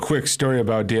 I have a quick story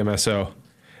about DMSO.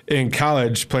 In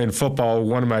college, playing football,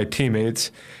 one of my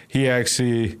teammates, he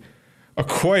actually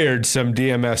acquired some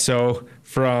DMSO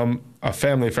from a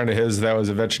family friend of his that was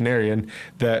a veterinarian,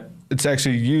 that it's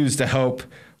actually used to help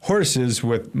horses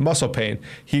with muscle pain.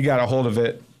 He got a hold of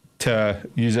it to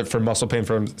use it for muscle pain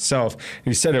for himself.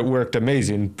 He said it worked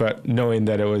amazing, but knowing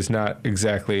that it was not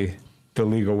exactly the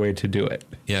legal way to do it.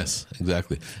 Yes,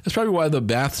 exactly. That's probably why the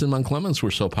baths in Mount Clemens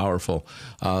were so powerful.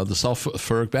 The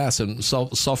sulfuric baths and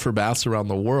sulfur baths around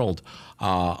the world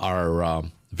are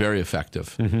very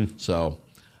effective. So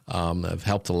have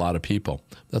helped a lot of people.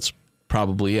 That's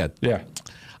probably it. Yeah.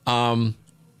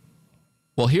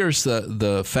 Well, here's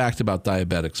the fact about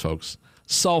diabetics, folks.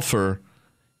 Sulfur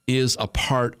is a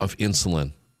part of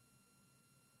insulin.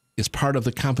 It's part of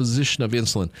the composition of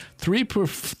insulin.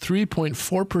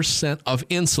 3.4% of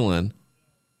insulin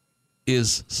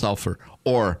is sulfur,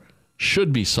 or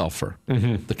should be sulfur,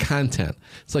 the content.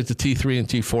 It's like the T3 and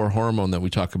T4 hormone that we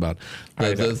talk about.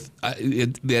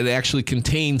 It actually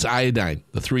contains iodine.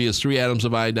 The 3 is 3 atoms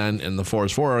of iodine, and the 4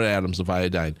 is 4 atoms of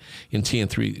iodine in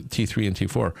T3 and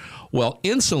T4. Well,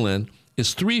 insulin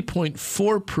is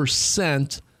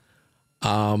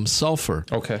 3.4% sulfur.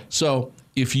 Okay. So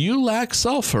if you lack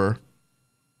sulfur,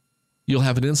 you'll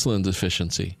have an insulin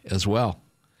deficiency as well.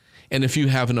 And if you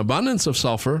have an abundance of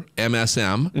sulfur,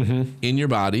 MSM, in your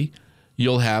body,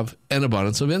 you'll have an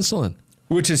abundance of insulin.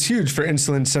 Which is huge for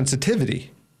insulin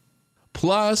sensitivity.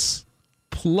 Plus,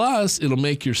 it'll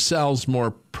make your cells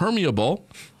more permeable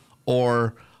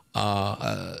or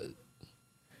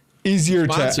easier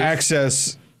responsive. To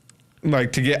access,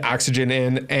 like to get oxygen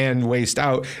in and waste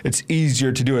out. It's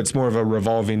easier to do. It's more of a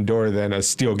revolving door than a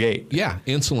steel gate. Yeah,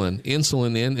 insulin in,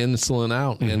 insulin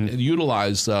out, and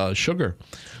utilize sugar.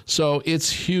 So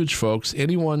it's huge, folks.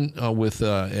 Anyone with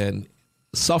an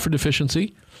sulfur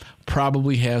deficiency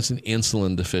probably has an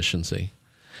insulin deficiency.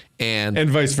 And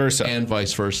vice versa. And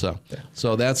vice versa. Yeah.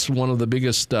 So that's one of the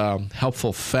biggest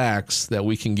helpful facts that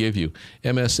we can give you.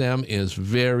 MSM is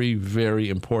very, very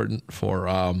important for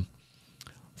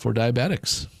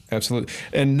diabetics. Absolutely.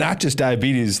 And not just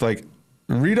diabetes, like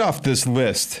read off this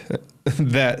list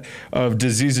of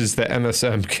diseases that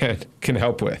MSM can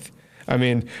help with. I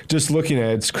mean, just looking at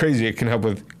it, it's crazy. It can help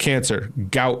with cancer,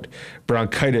 gout,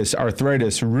 bronchitis,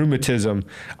 arthritis, rheumatism,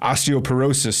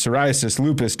 osteoporosis, psoriasis,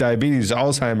 lupus, diabetes,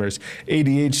 Alzheimer's,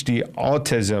 ADHD,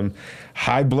 autism,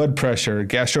 high blood pressure,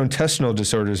 gastrointestinal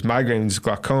disorders, migraines,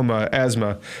 glaucoma,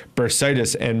 asthma,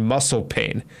 bursitis, and muscle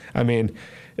pain. I mean,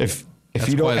 if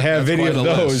you don't have any of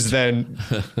those, then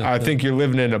I think you're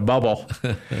living in a bubble.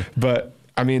 But,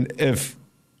 I mean, if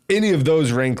any of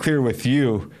those rang clear with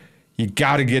you, you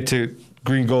got to get to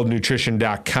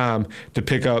greengoldnutrition.com to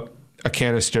pick up a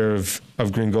canister of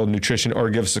Green Gold Nutrition,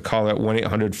 or give us a call at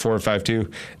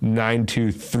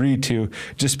 1-800-452-9232,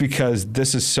 just because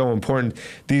this is so important.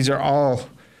 These are all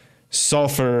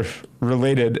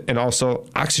sulfur-related and also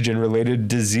oxygen-related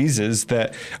diseases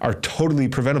that are totally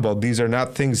preventable. These are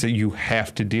not things that you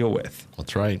have to deal with.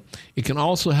 That's right. It can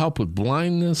also help with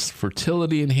blindness,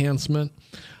 fertility enhancement,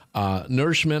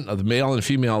 nourishment of the male and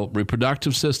female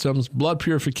reproductive systems, blood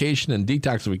purification and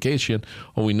detoxification.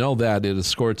 Well, we know that it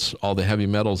escorts all the heavy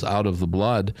metals out of the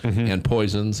blood and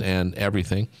poisons and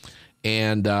everything.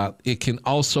 And it can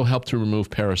also help to remove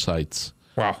parasites.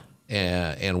 Wow.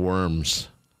 And worms,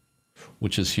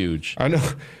 which is huge. I know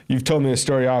you've told me a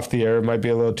story off the air. It might be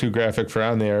a little too graphic for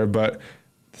on the air, but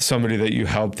somebody that you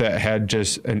helped that had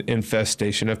just an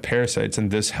infestation of parasites, and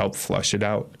this helped flush it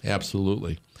out.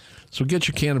 Absolutely. So get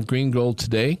your can of Green Gold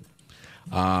today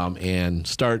and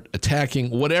start attacking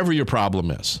whatever your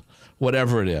problem is,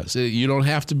 whatever it is. You don't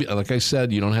have to be, like I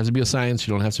said, you don't have to be a scientist.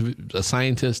 You don't have to be a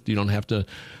scientist. You don't have to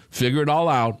figure it all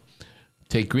out.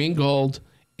 Take Green Gold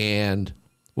and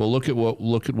we'll look at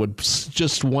what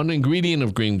just one ingredient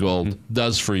of Green Gold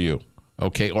does for you,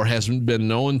 okay, or has been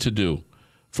known to do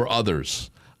for others.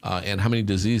 And how many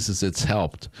diseases it's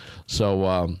helped.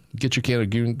 So get your can of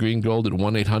Green Gold at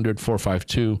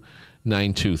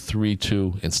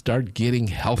 1-800-452-9232 and start getting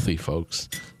healthy, folks.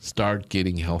 Start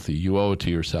getting healthy. You owe it to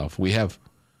yourself. We have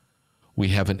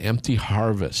an empty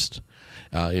harvest.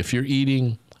 If you're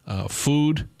eating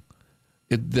food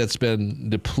that's been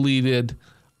depleted,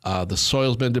 the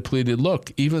soil's been depleted.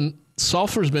 Look, even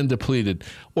sulfur's been depleted,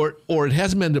 or it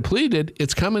hasn't been depleted.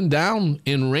 It's coming down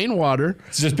in rainwater.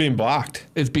 It's just being blocked.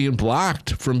 It's being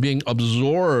blocked from being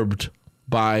absorbed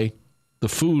by the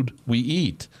food we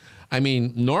eat. I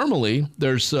mean, normally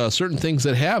there's certain things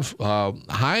that have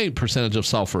high percentage of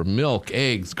sulfur: milk,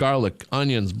 eggs, garlic,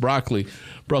 onions, broccoli,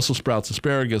 Brussels sprouts,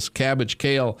 asparagus, cabbage,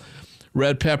 kale,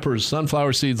 red peppers,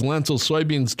 sunflower seeds, lentils,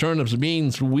 soybeans, turnips,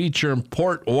 beans, wheat germ,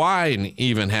 port, wine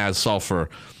even has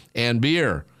sulfur, and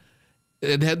beer.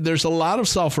 There's a lot of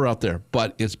sulfur out there,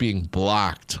 but it's being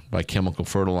blocked by chemical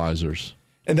fertilizers.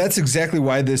 And that's exactly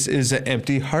why this is an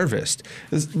empty harvest.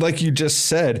 Like you just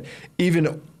said,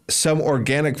 even some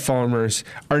organic farmers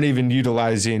aren't even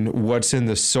utilizing what's in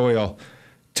the soil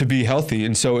to be healthy.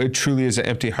 And so it truly is an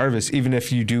empty harvest. Even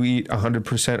if you do eat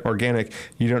 100% organic,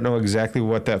 you don't know exactly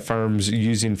what that farm's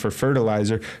using for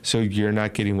fertilizer, so you're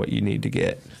not getting what you need to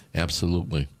get.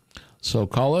 Absolutely. So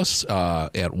call us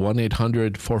at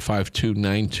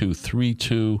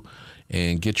 1-800-452-9232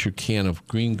 and get your can of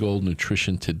Green Gold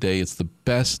Nutrition today. It's the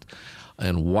best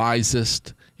and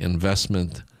wisest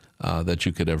investment that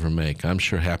you could ever make. I'm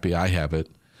sure happy I have it.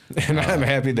 And I'm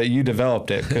happy that you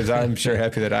developed it, because I'm sure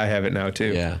happy that I have it now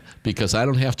too. Yeah, because I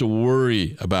don't have to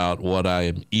worry about what I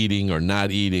am eating or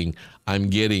not eating. I'm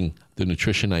getting the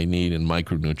nutrition I need in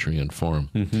micronutrient form.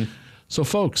 Mm-hmm. So,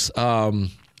 folks,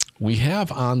 we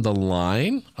have on the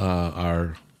line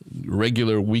our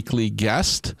regular weekly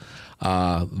guest,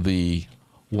 the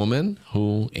woman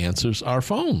who answers our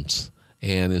phones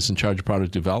and is in charge of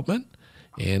product development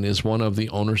and is one of the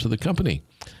owners of the company.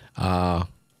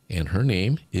 And her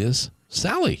name is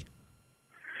Sally.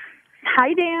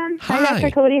 Hi, Dan. Hi.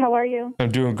 Dr. Cody. How are you?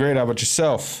 I'm doing great. How about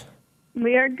yourself?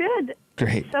 We are good.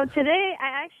 Great. So today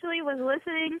I actually was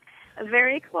listening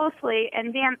very closely,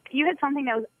 and Dan, you said something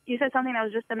that was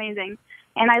just amazing.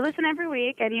 And I listen every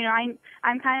week, and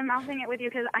I'm kind of mouthing it with you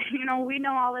because we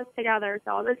know all this together.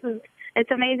 So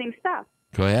it's amazing stuff.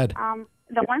 Go ahead.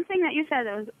 The one thing that you said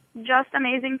that was just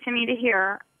amazing to me to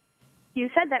hear, you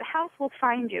said that health will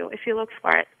find you if you look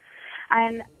for it.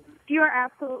 And you are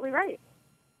absolutely right.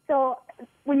 So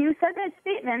when you said that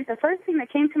statement, the first thing that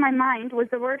came to my mind was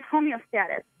the word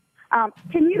homeostasis.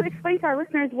 Can you explain to our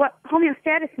listeners what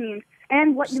homeostasis means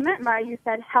and what you meant by you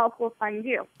said health will find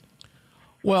you?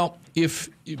 Well, if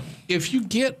you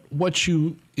get what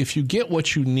you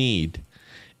need,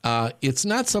 it's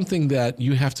not something that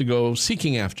you have to go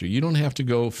seeking after. You don't have to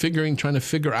go trying to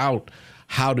figure out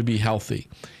how to be healthy.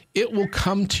 It will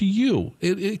come to you.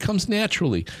 It comes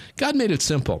naturally. God made it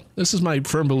simple. This is my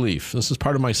firm belief. This is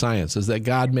part of my science, is that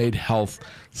God made health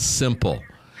simple.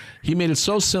 He made it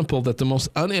so simple that the most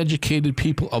uneducated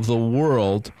people of the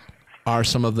world are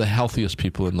some of the healthiest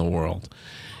people in the world.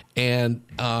 And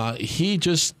he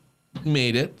just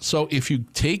made it so if you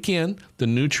take in the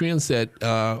nutrients that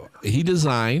he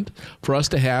designed for us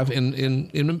to have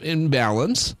in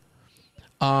balance,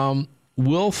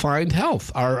 we'll find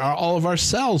health. All of our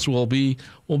cells will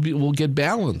get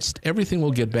balanced. Everything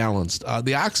will get balanced.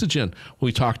 The oxygen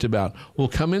we talked about will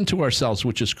come into our cells,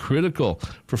 which is critical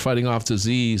for fighting off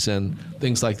disease and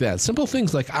things like that. Simple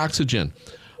things like oxygen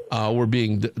we're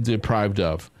being deprived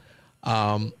of.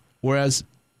 Whereas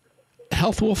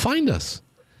health will find us.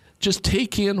 Just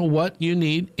take in what you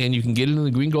need, and you can get it in the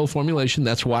Green Gold formulation.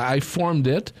 That's why I formed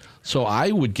it, so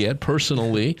I would get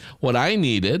personally what I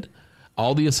needed,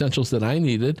 all the essentials that I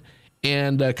needed,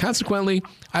 and consequently,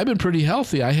 I've been pretty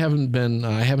healthy. I haven't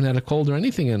had a cold or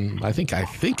anything, and I think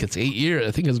it's 8 years.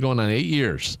 I think it's going on 8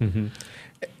 years. Mm-hmm.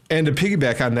 And to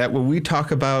piggyback on that, when we talk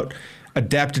about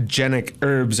adaptogenic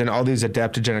herbs and all these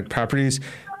adaptogenic properties,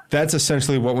 that's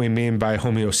essentially what we mean by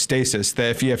homeostasis, that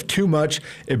if you have too much,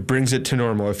 it brings it to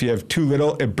normal. If you have too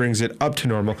little, it brings it up to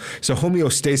normal. So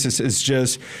homeostasis is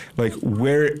just like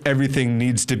where everything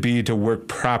needs to be to work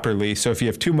properly. So if you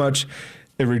have too much,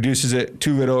 it reduces it,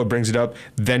 too little, it brings it up,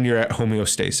 then you're at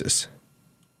homeostasis.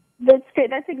 That's great.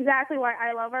 That's exactly why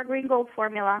I love our Green Gold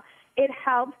formula. It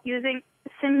helps using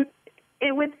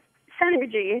with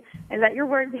synergy, is that your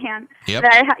word, Dan? Yep.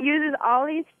 That it uses all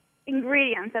these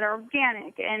ingredients that are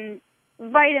organic and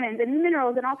vitamins and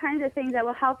minerals and all kinds of things that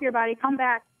will help your body come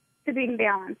back to being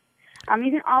balanced.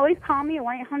 You can always call me at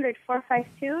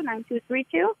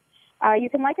 1-800-452-9232. You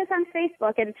can like us on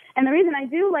Facebook. And the reason I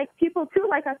do like people to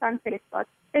like us on Facebook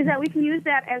is that we can use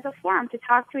that as a forum to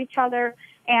talk to each other,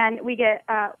 and we get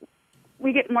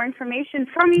more information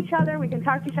from each other. We can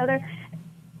talk to each other.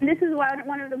 This is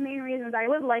one of the main reasons I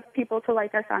would like people to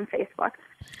like us on Facebook.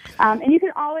 And you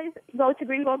can always go to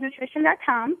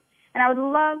greengoldnutrition.com, and I would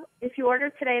love, if you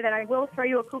order today, that I will throw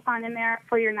you a coupon in there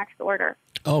for your next order.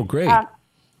 Oh, great.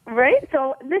 Right?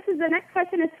 So the next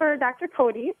question is for Dr.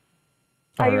 Cody.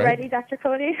 Are you ready, Dr.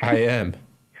 Cody? I am.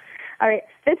 All right.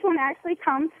 This one actually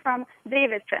comes from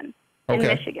Davidson in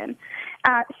Michigan.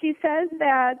 She says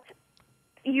that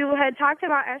you had talked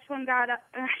about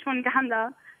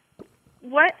ashwagandha.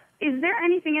 What is there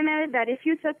anything in there that if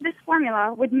you took this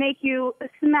formula would make you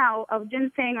smell of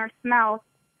ginseng or smell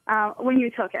when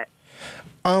you took it?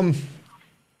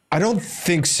 I don't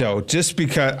think so, just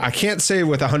because I can't say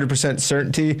with 100%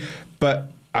 certainty, but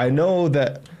I know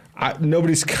that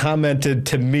nobody's commented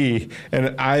to me,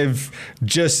 and I've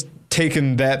just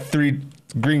taken that 3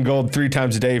 Green Gold 3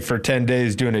 times a day for 10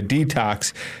 days doing a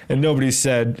detox, and nobody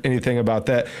said anything about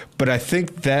that. But I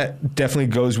think that definitely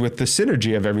goes with the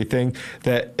synergy of everything,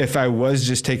 that if I was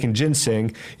just taking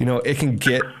ginseng, it can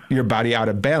get your body out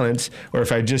of balance, or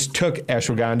if I just took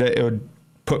ashwagandha, it would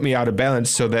put me out of balance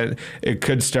so that it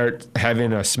could start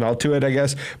having a smell to it, I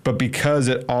guess. But because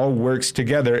it all works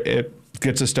together, it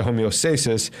gets us to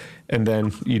homeostasis, and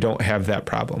then you don't have that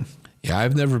problem. Yeah,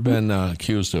 I've never been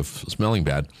accused of smelling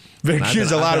bad. Been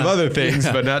accused of a lot of other things,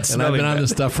 but not smelling bad. And I've been on this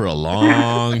stuff for a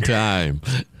long time.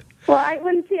 Well,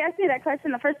 when she asked me that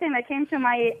question, the first thing that came to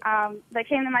my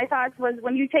thoughts was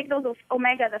when you take those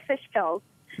omega, the fish pills.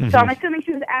 Mm-hmm. So I'm assuming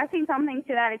she was asking something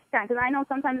to that extent, because I know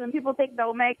sometimes when people take the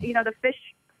omega, the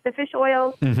fish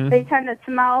oils, mm-hmm. they tend to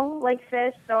smell like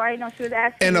fish. So I know she was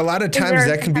asking. And a lot of times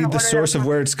that can be the source of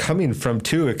where it's coming from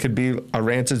too. It could be a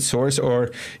rancid source,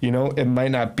 or it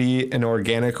might not be an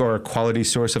organic or a quality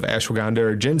source of ashwagandha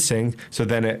or ginseng. So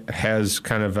then it has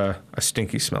kind of a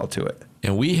stinky smell to it.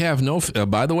 And we have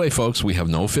by the way, folks, we have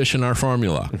no fish in our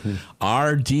formula. Mm-hmm.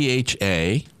 Our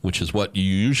DHA, which is what you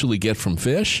usually get from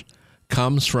fish,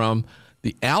 comes from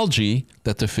the algae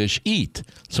that the fish eat.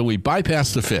 So we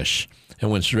bypassed the fish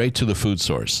and went straight to the food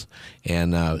source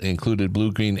and included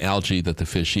blue-green algae that the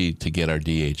fish eat to get our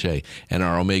DHA. And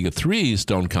our omega-3s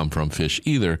don't come from fish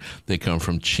either. They come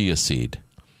from chia seed,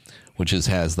 which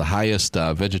has the highest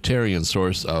vegetarian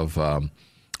source of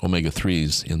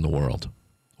omega-3s in the world.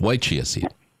 White chia seed.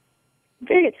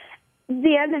 Very good.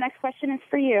 The next question is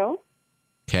for you.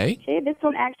 Okay. This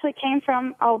one actually came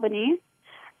from Albany.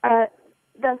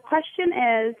 The question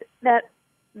is that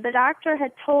the doctor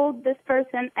had told this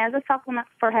person as a supplement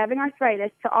for having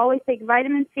arthritis to always take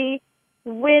vitamin C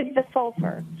with the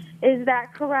sulfur. Is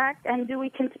that correct? And do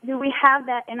we have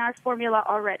that in our formula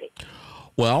already?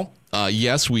 Well,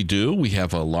 yes, we do. We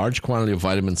have a large quantity of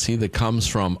vitamin C that comes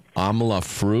from amla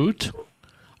fruit.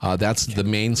 That's the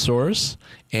main source,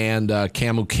 and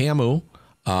camu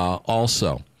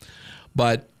also.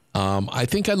 But I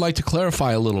think I'd like to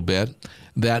clarify a little bit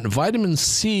that vitamin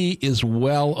C is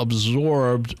well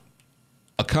absorbed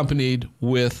accompanied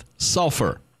with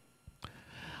sulfur.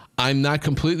 I'm not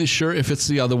completely sure if it's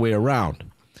the other way around.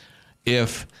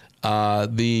 If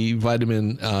the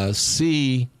vitamin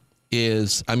C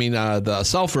the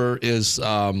sulfur is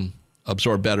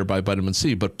absorbed better by vitamin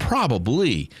C, but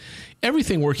probably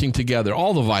everything working together,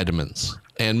 all the vitamins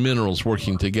and minerals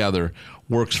working together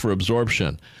works for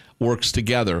absorption, works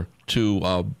together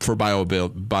for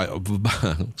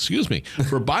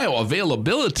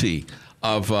bioavailability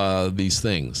of these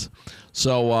things.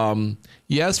 So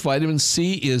yes, vitamin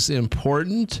C is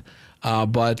important,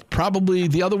 but probably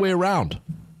the other way around.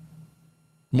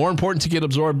 More important to get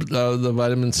absorbed the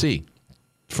vitamin C,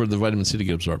 for the vitamin C to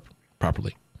get absorbed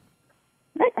properly.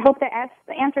 Right. I hope that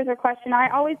answers your question. I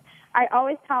always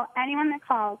tell anyone that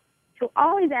calls to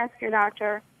always ask your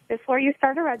doctor before you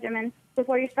start a regimen,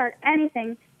 before you start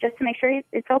anything, just to make sure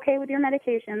it's okay with your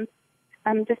medications.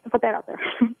 Just to put that out there.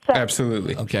 So,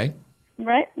 absolutely. Okay.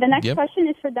 Right. The next question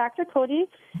is for Dr. Cody,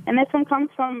 and this one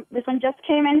just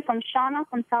came in from Shauna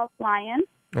from South Lyon.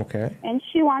 Okay. And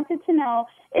she wanted to know,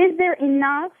 is there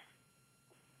enough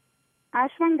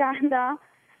ashwagandha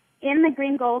in the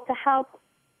green gold to help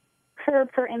curb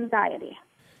her anxiety?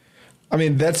 I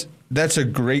mean, that's a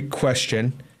great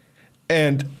question.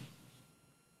 And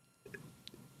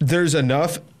there's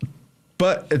enough,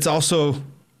 but it's also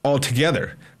all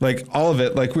together. Like all of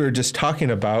it, like we were just talking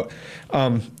about,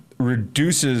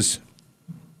 reduces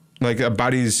like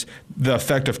the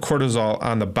effect of cortisol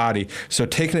on the body. So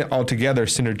taking it all together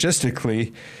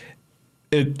synergistically,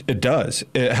 it does.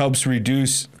 It helps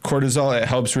reduce cortisol. It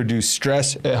helps reduce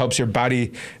stress. It helps your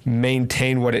body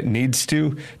maintain what it needs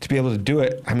to be able to do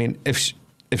it. I mean, if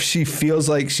she feels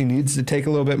like she needs to take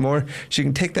a little bit more, she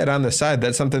can take that on the side.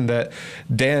 That's something that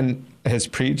Dan has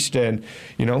preached, and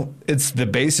it's the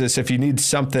basis. If you need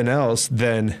something else,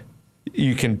 then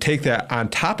you can take that on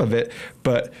top of it.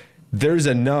 But there's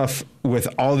enough with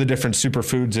all the different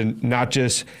superfoods and not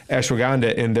just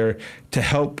ashwagandha in there to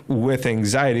help with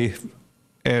anxiety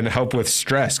and help with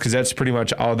stress, because that's pretty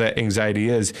much all that anxiety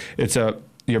is. It's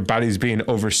your body's being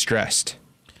overstressed.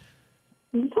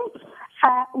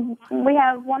 We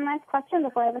have one last question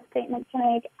before I have a statement to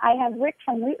make. I have Rick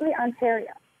from Wheatley,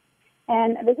 Ontario.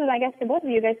 And this is, I guess, to both of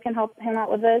you guys can help him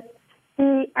out with this.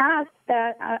 He asked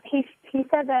that, he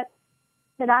said that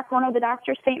one of the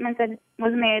doctor's statements that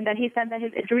was made, that he said that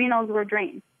his adrenals were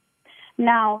drained.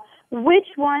 Now, which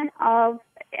one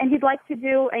and he'd like to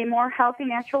do a more healthy,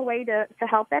 natural way to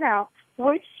help that out,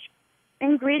 which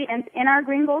ingredients in our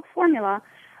Green Gold formula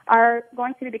are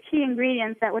going to be the key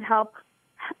ingredients that would help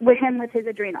with him with his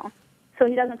adrenals? so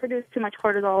he doesn't produce too much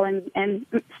cortisol and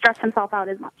stress himself out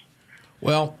as much.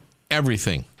 Well,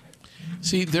 everything.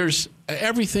 See, there's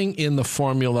everything in the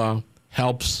formula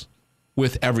helps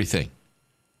with everything,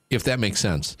 if that makes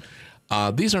sense.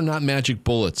 These are not magic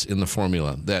bullets in the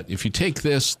formula that if you take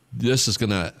this, you're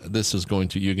going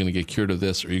to get cured of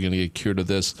this, or you're going to get cured of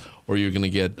this, or you're going to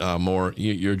get more,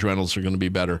 your adrenals are going to be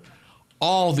better.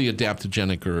 All the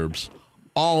adaptogenic herbs,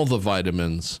 all the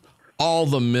vitamins, all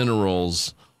the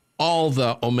minerals, all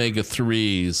the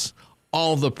omega-3s,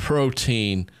 all the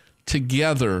protein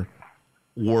together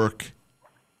work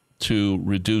to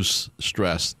reduce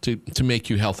stress, to make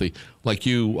you healthy. Like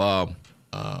you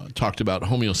talked about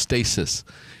homeostasis.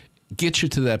 Get you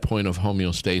to that point of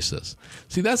homeostasis.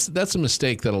 See, that's a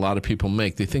mistake that a lot of people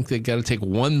make. They think they got to take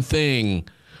one thing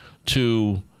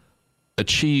to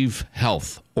achieve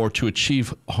health or to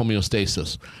achieve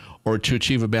homeostasis or to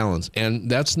achieve a balance. And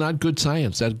that's not good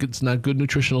science. That's not good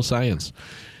nutritional science.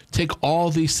 Take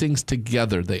all these things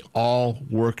together. They all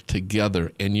work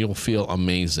together, and you'll feel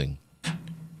amazing.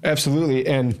 Absolutely.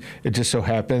 And it just so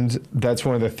happens that's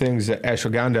one of the things that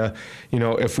ashwagandha,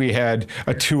 if we had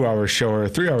a 2-hour show or a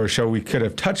 3-hour show, we could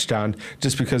have touched on,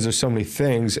 just because there's so many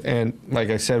things. And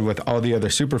like I said, with all the other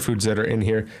superfoods that are in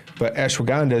here, but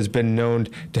ashwagandha has been known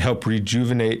to help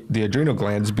rejuvenate the adrenal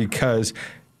glands, because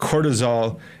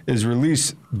cortisol is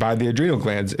released by the adrenal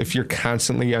glands. If you're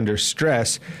constantly under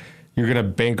stress, you're going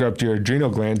to bankrupt your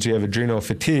adrenal glands. You have adrenal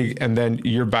fatigue, and then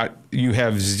you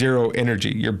have zero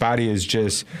energy. Your body is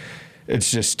just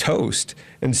toast.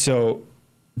 And so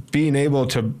being able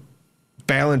to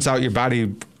balance out your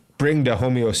body, bring to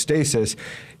homeostasis,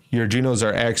 your adrenals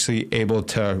are actually able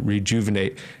to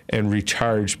rejuvenate and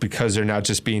recharge, because they're not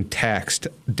just being taxed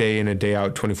day in and day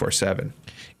out 24/7.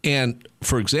 And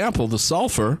for example, the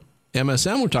sulfur,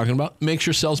 MSM we're talking about, makes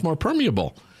your cells more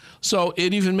permeable. So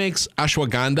it even makes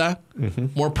ashwagandha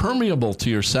more permeable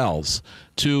to your cells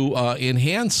to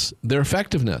enhance their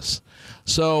effectiveness.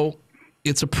 So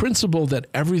it's a principle that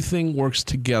everything works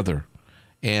together.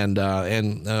 And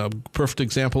a perfect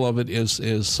example of it is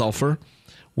sulfur,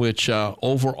 which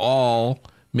overall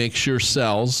makes your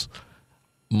cells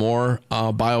more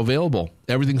bioavailable.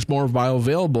 Everything's more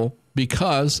bioavailable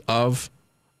because of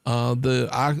the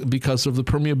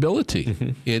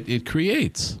permeability it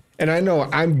creates. And I know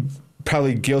I'm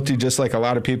probably guilty, just like a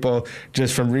lot of people,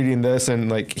 just from reading this and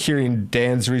like hearing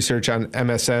Dan's research on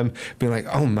MSM, being like,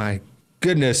 oh my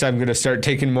goodness, I'm going to start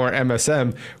taking more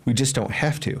MSM. We just don't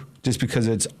have to, just because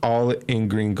it's all in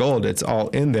green gold. It's all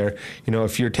in there.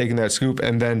 If you're taking that scoop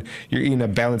and then you're eating a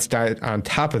balanced diet on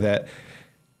top of that,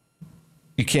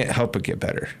 you can't help but get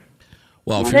better.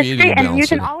 Well, if you're eating and you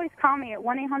can always call me at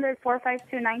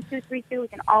 1-800-452-9232. We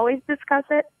can always discuss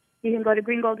it. You can go to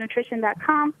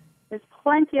greengoldnutrition.com. There's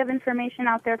plenty of information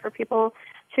out there for people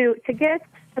to get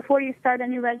before you start a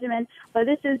new regimen. But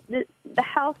this is the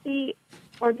healthy,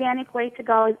 organic way to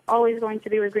go is always going to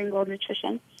be with Green Gold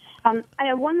Nutrition. I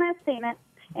have one last statement,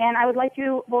 and I would like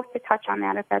you both to touch on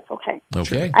that, if that's okay.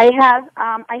 Okay. I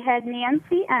had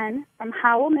Nancy N. from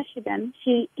Howell, Michigan.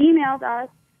 She emailed us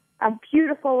a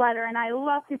beautiful letter, and I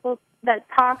love people that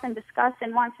talk and discuss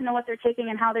and want to know what they're taking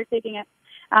and how they're taking it.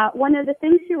 One of the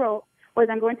things she wrote was,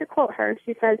 I'm going to quote her,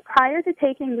 she says, prior to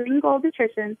taking Green Gold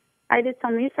Nutrition, I did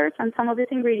some research on some of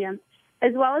its ingredients,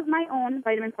 as well as my own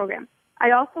vitamin program.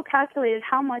 I also calculated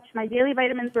how much my daily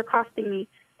vitamins were costing me.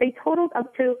 They totaled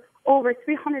up to over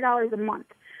 $300 a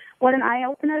month. What an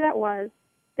eye-opener that was.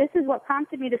 This is what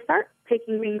prompted me to start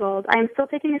taking Green Gold. I am still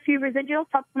taking a few residual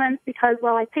supplements because,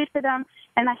 well, I paid for them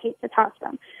and I hate to toss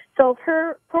them. So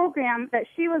her program that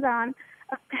she was on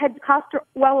had cost her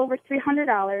well over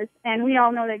 $300, and we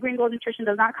all know that Green Gold Nutrition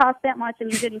does not cost that much, and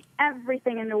you're getting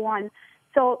everything into one.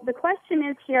 So the question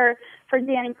is here for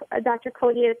Dan and Dr.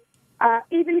 Cody is,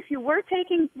 even if you were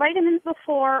taking vitamins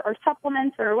before or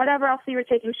supplements or whatever else you were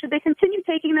taking, should they continue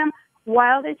taking them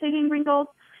while they're taking Green Gold?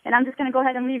 And I'm just going to go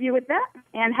ahead and leave you with that,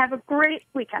 and have a great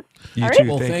weekend. You all too. right?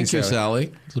 Well, thank you,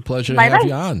 Sally. It's a pleasure to Bye-bye. have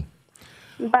you on.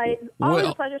 Bye. Always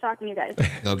a pleasure talking to you guys.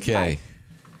 Okay.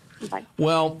 Bye.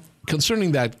 Well,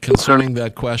 concerning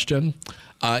that question,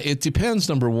 it depends.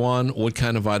 Number one, what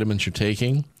kind of vitamins you're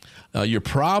taking. You're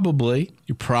probably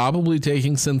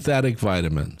taking synthetic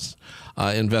vitamins.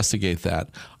 Investigate that.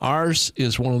 Ours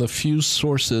is one of the few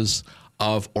sources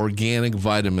of organic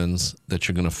vitamins that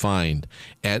you're going to find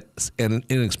at an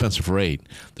inexpensive rate.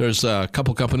 There's a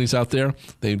couple companies out there.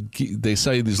 They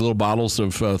sell you these little bottles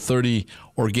of 30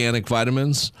 organic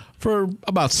vitamins for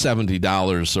about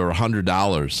 $70 or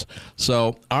 $100.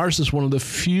 So ours is one of the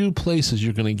few places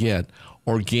you're going to get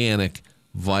organic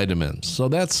vitamins. So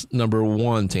that's number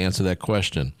one to answer that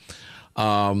question.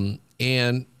 And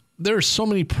there are so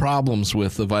many problems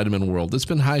with the vitamin world. It's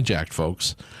been hijacked,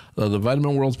 folks. The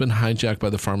vitamin world's been hijacked by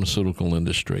the pharmaceutical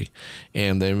industry,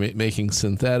 and they're making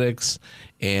synthetics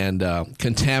and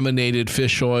contaminated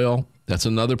fish oil. That's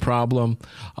another problem.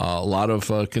 A lot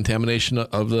of contamination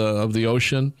of the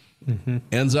ocean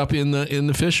ends up in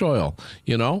the fish oil.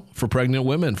 You know, for pregnant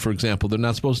women, for example, they're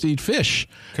not supposed to eat fish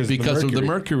because of the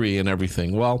mercury and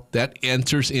everything. Well, that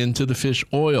enters into the fish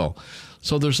oil.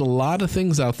 So there's a lot of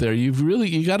things out there.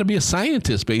 You got to be a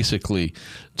scientist basically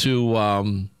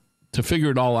to figure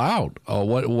it all out.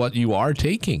 What you are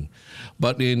taking,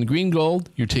 but in Green Gold,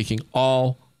 you're taking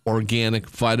all organic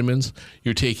vitamins.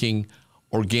 You're taking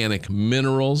organic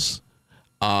minerals.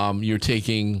 You're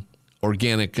taking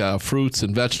organic fruits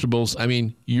and vegetables. I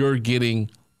mean, you're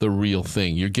getting the real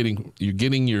thing. You're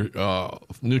getting your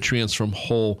nutrients from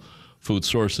whole food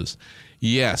sources.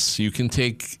 Yes, you can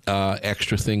take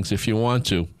extra things if you want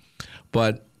to,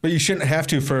 but you shouldn't have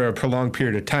to for a prolonged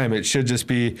period of time. It should just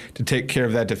be to take care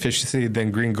of that deficiency.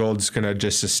 Then Green Gold's going to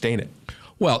just sustain it.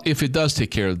 Well, if it does take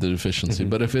care of the deficiency,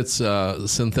 but if it's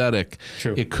synthetic,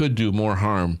 it could do more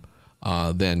harm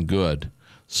than good.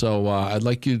 So I'd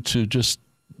like you to just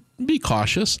be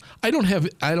cautious. I don't have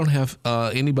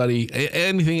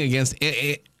anything against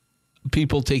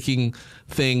people taking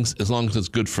things as long as it's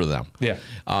good for them. Yeah.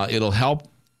 It'll help.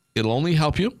 It'll only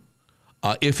help you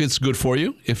if it's good for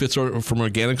you, if it's from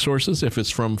organic sources, if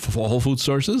it's from whole food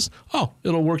sources.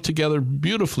 It'll work together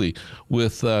beautifully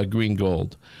with Green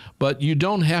Gold. But you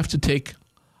don't have to take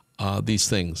these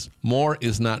things. More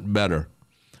is not better.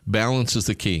 Balance is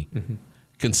the key.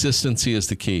 Consistency is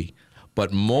the key.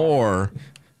 But more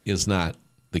is not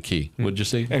the key. Would you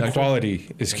say? And Dr.? Quality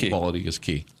is key. Quality is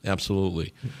key.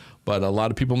 Absolutely. But a lot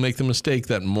of people make the mistake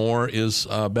that more is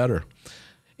better.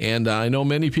 And I know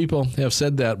many people have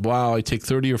said that, wow, I take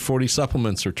 30 or 40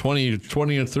 supplements or 20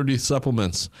 or 30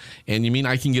 supplements. And you mean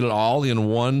I can get it all in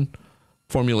one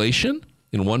formulation,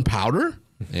 in one powder?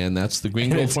 And that's the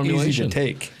Green Gold formulation. It's easy to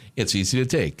take. It's easy to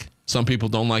take. Some people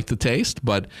don't like the taste,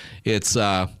 but it's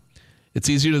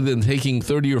easier than taking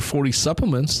 30 or 40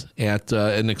 supplements at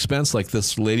an expense like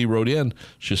this lady wrote in.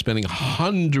 She's spending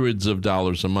hundreds of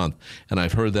dollars a month, and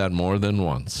I've heard that more than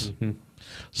once.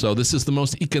 So this is the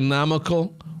most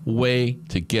economical way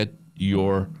to get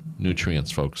your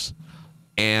nutrients, folks,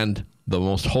 and the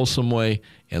most wholesome way,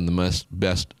 and the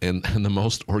best and the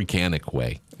most organic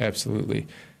way. Absolutely.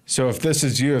 So if this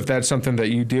is you, if that's something that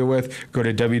you deal with, go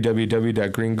to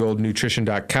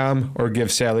www.greengoldnutrition.com or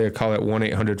give Sally a call at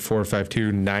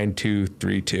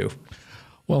 1-800-452-9232.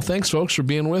 Well, thanks, folks, for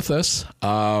being with us.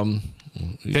 Thank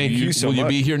you so much. Will you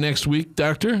be here next week,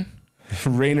 Doctor?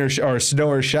 Rain or snow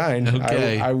or shine,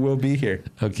 okay. I will be here.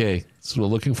 Okay, so we're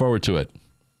looking forward to it.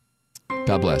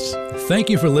 God bless. Thank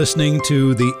you for listening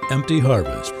to The Empty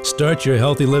Harvest. Start your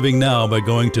healthy living now by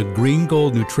going to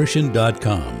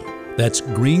greengoldnutrition.com. That's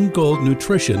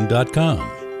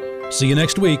greengoldnutrition.com. See you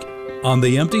next week on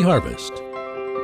The Empty Harvest.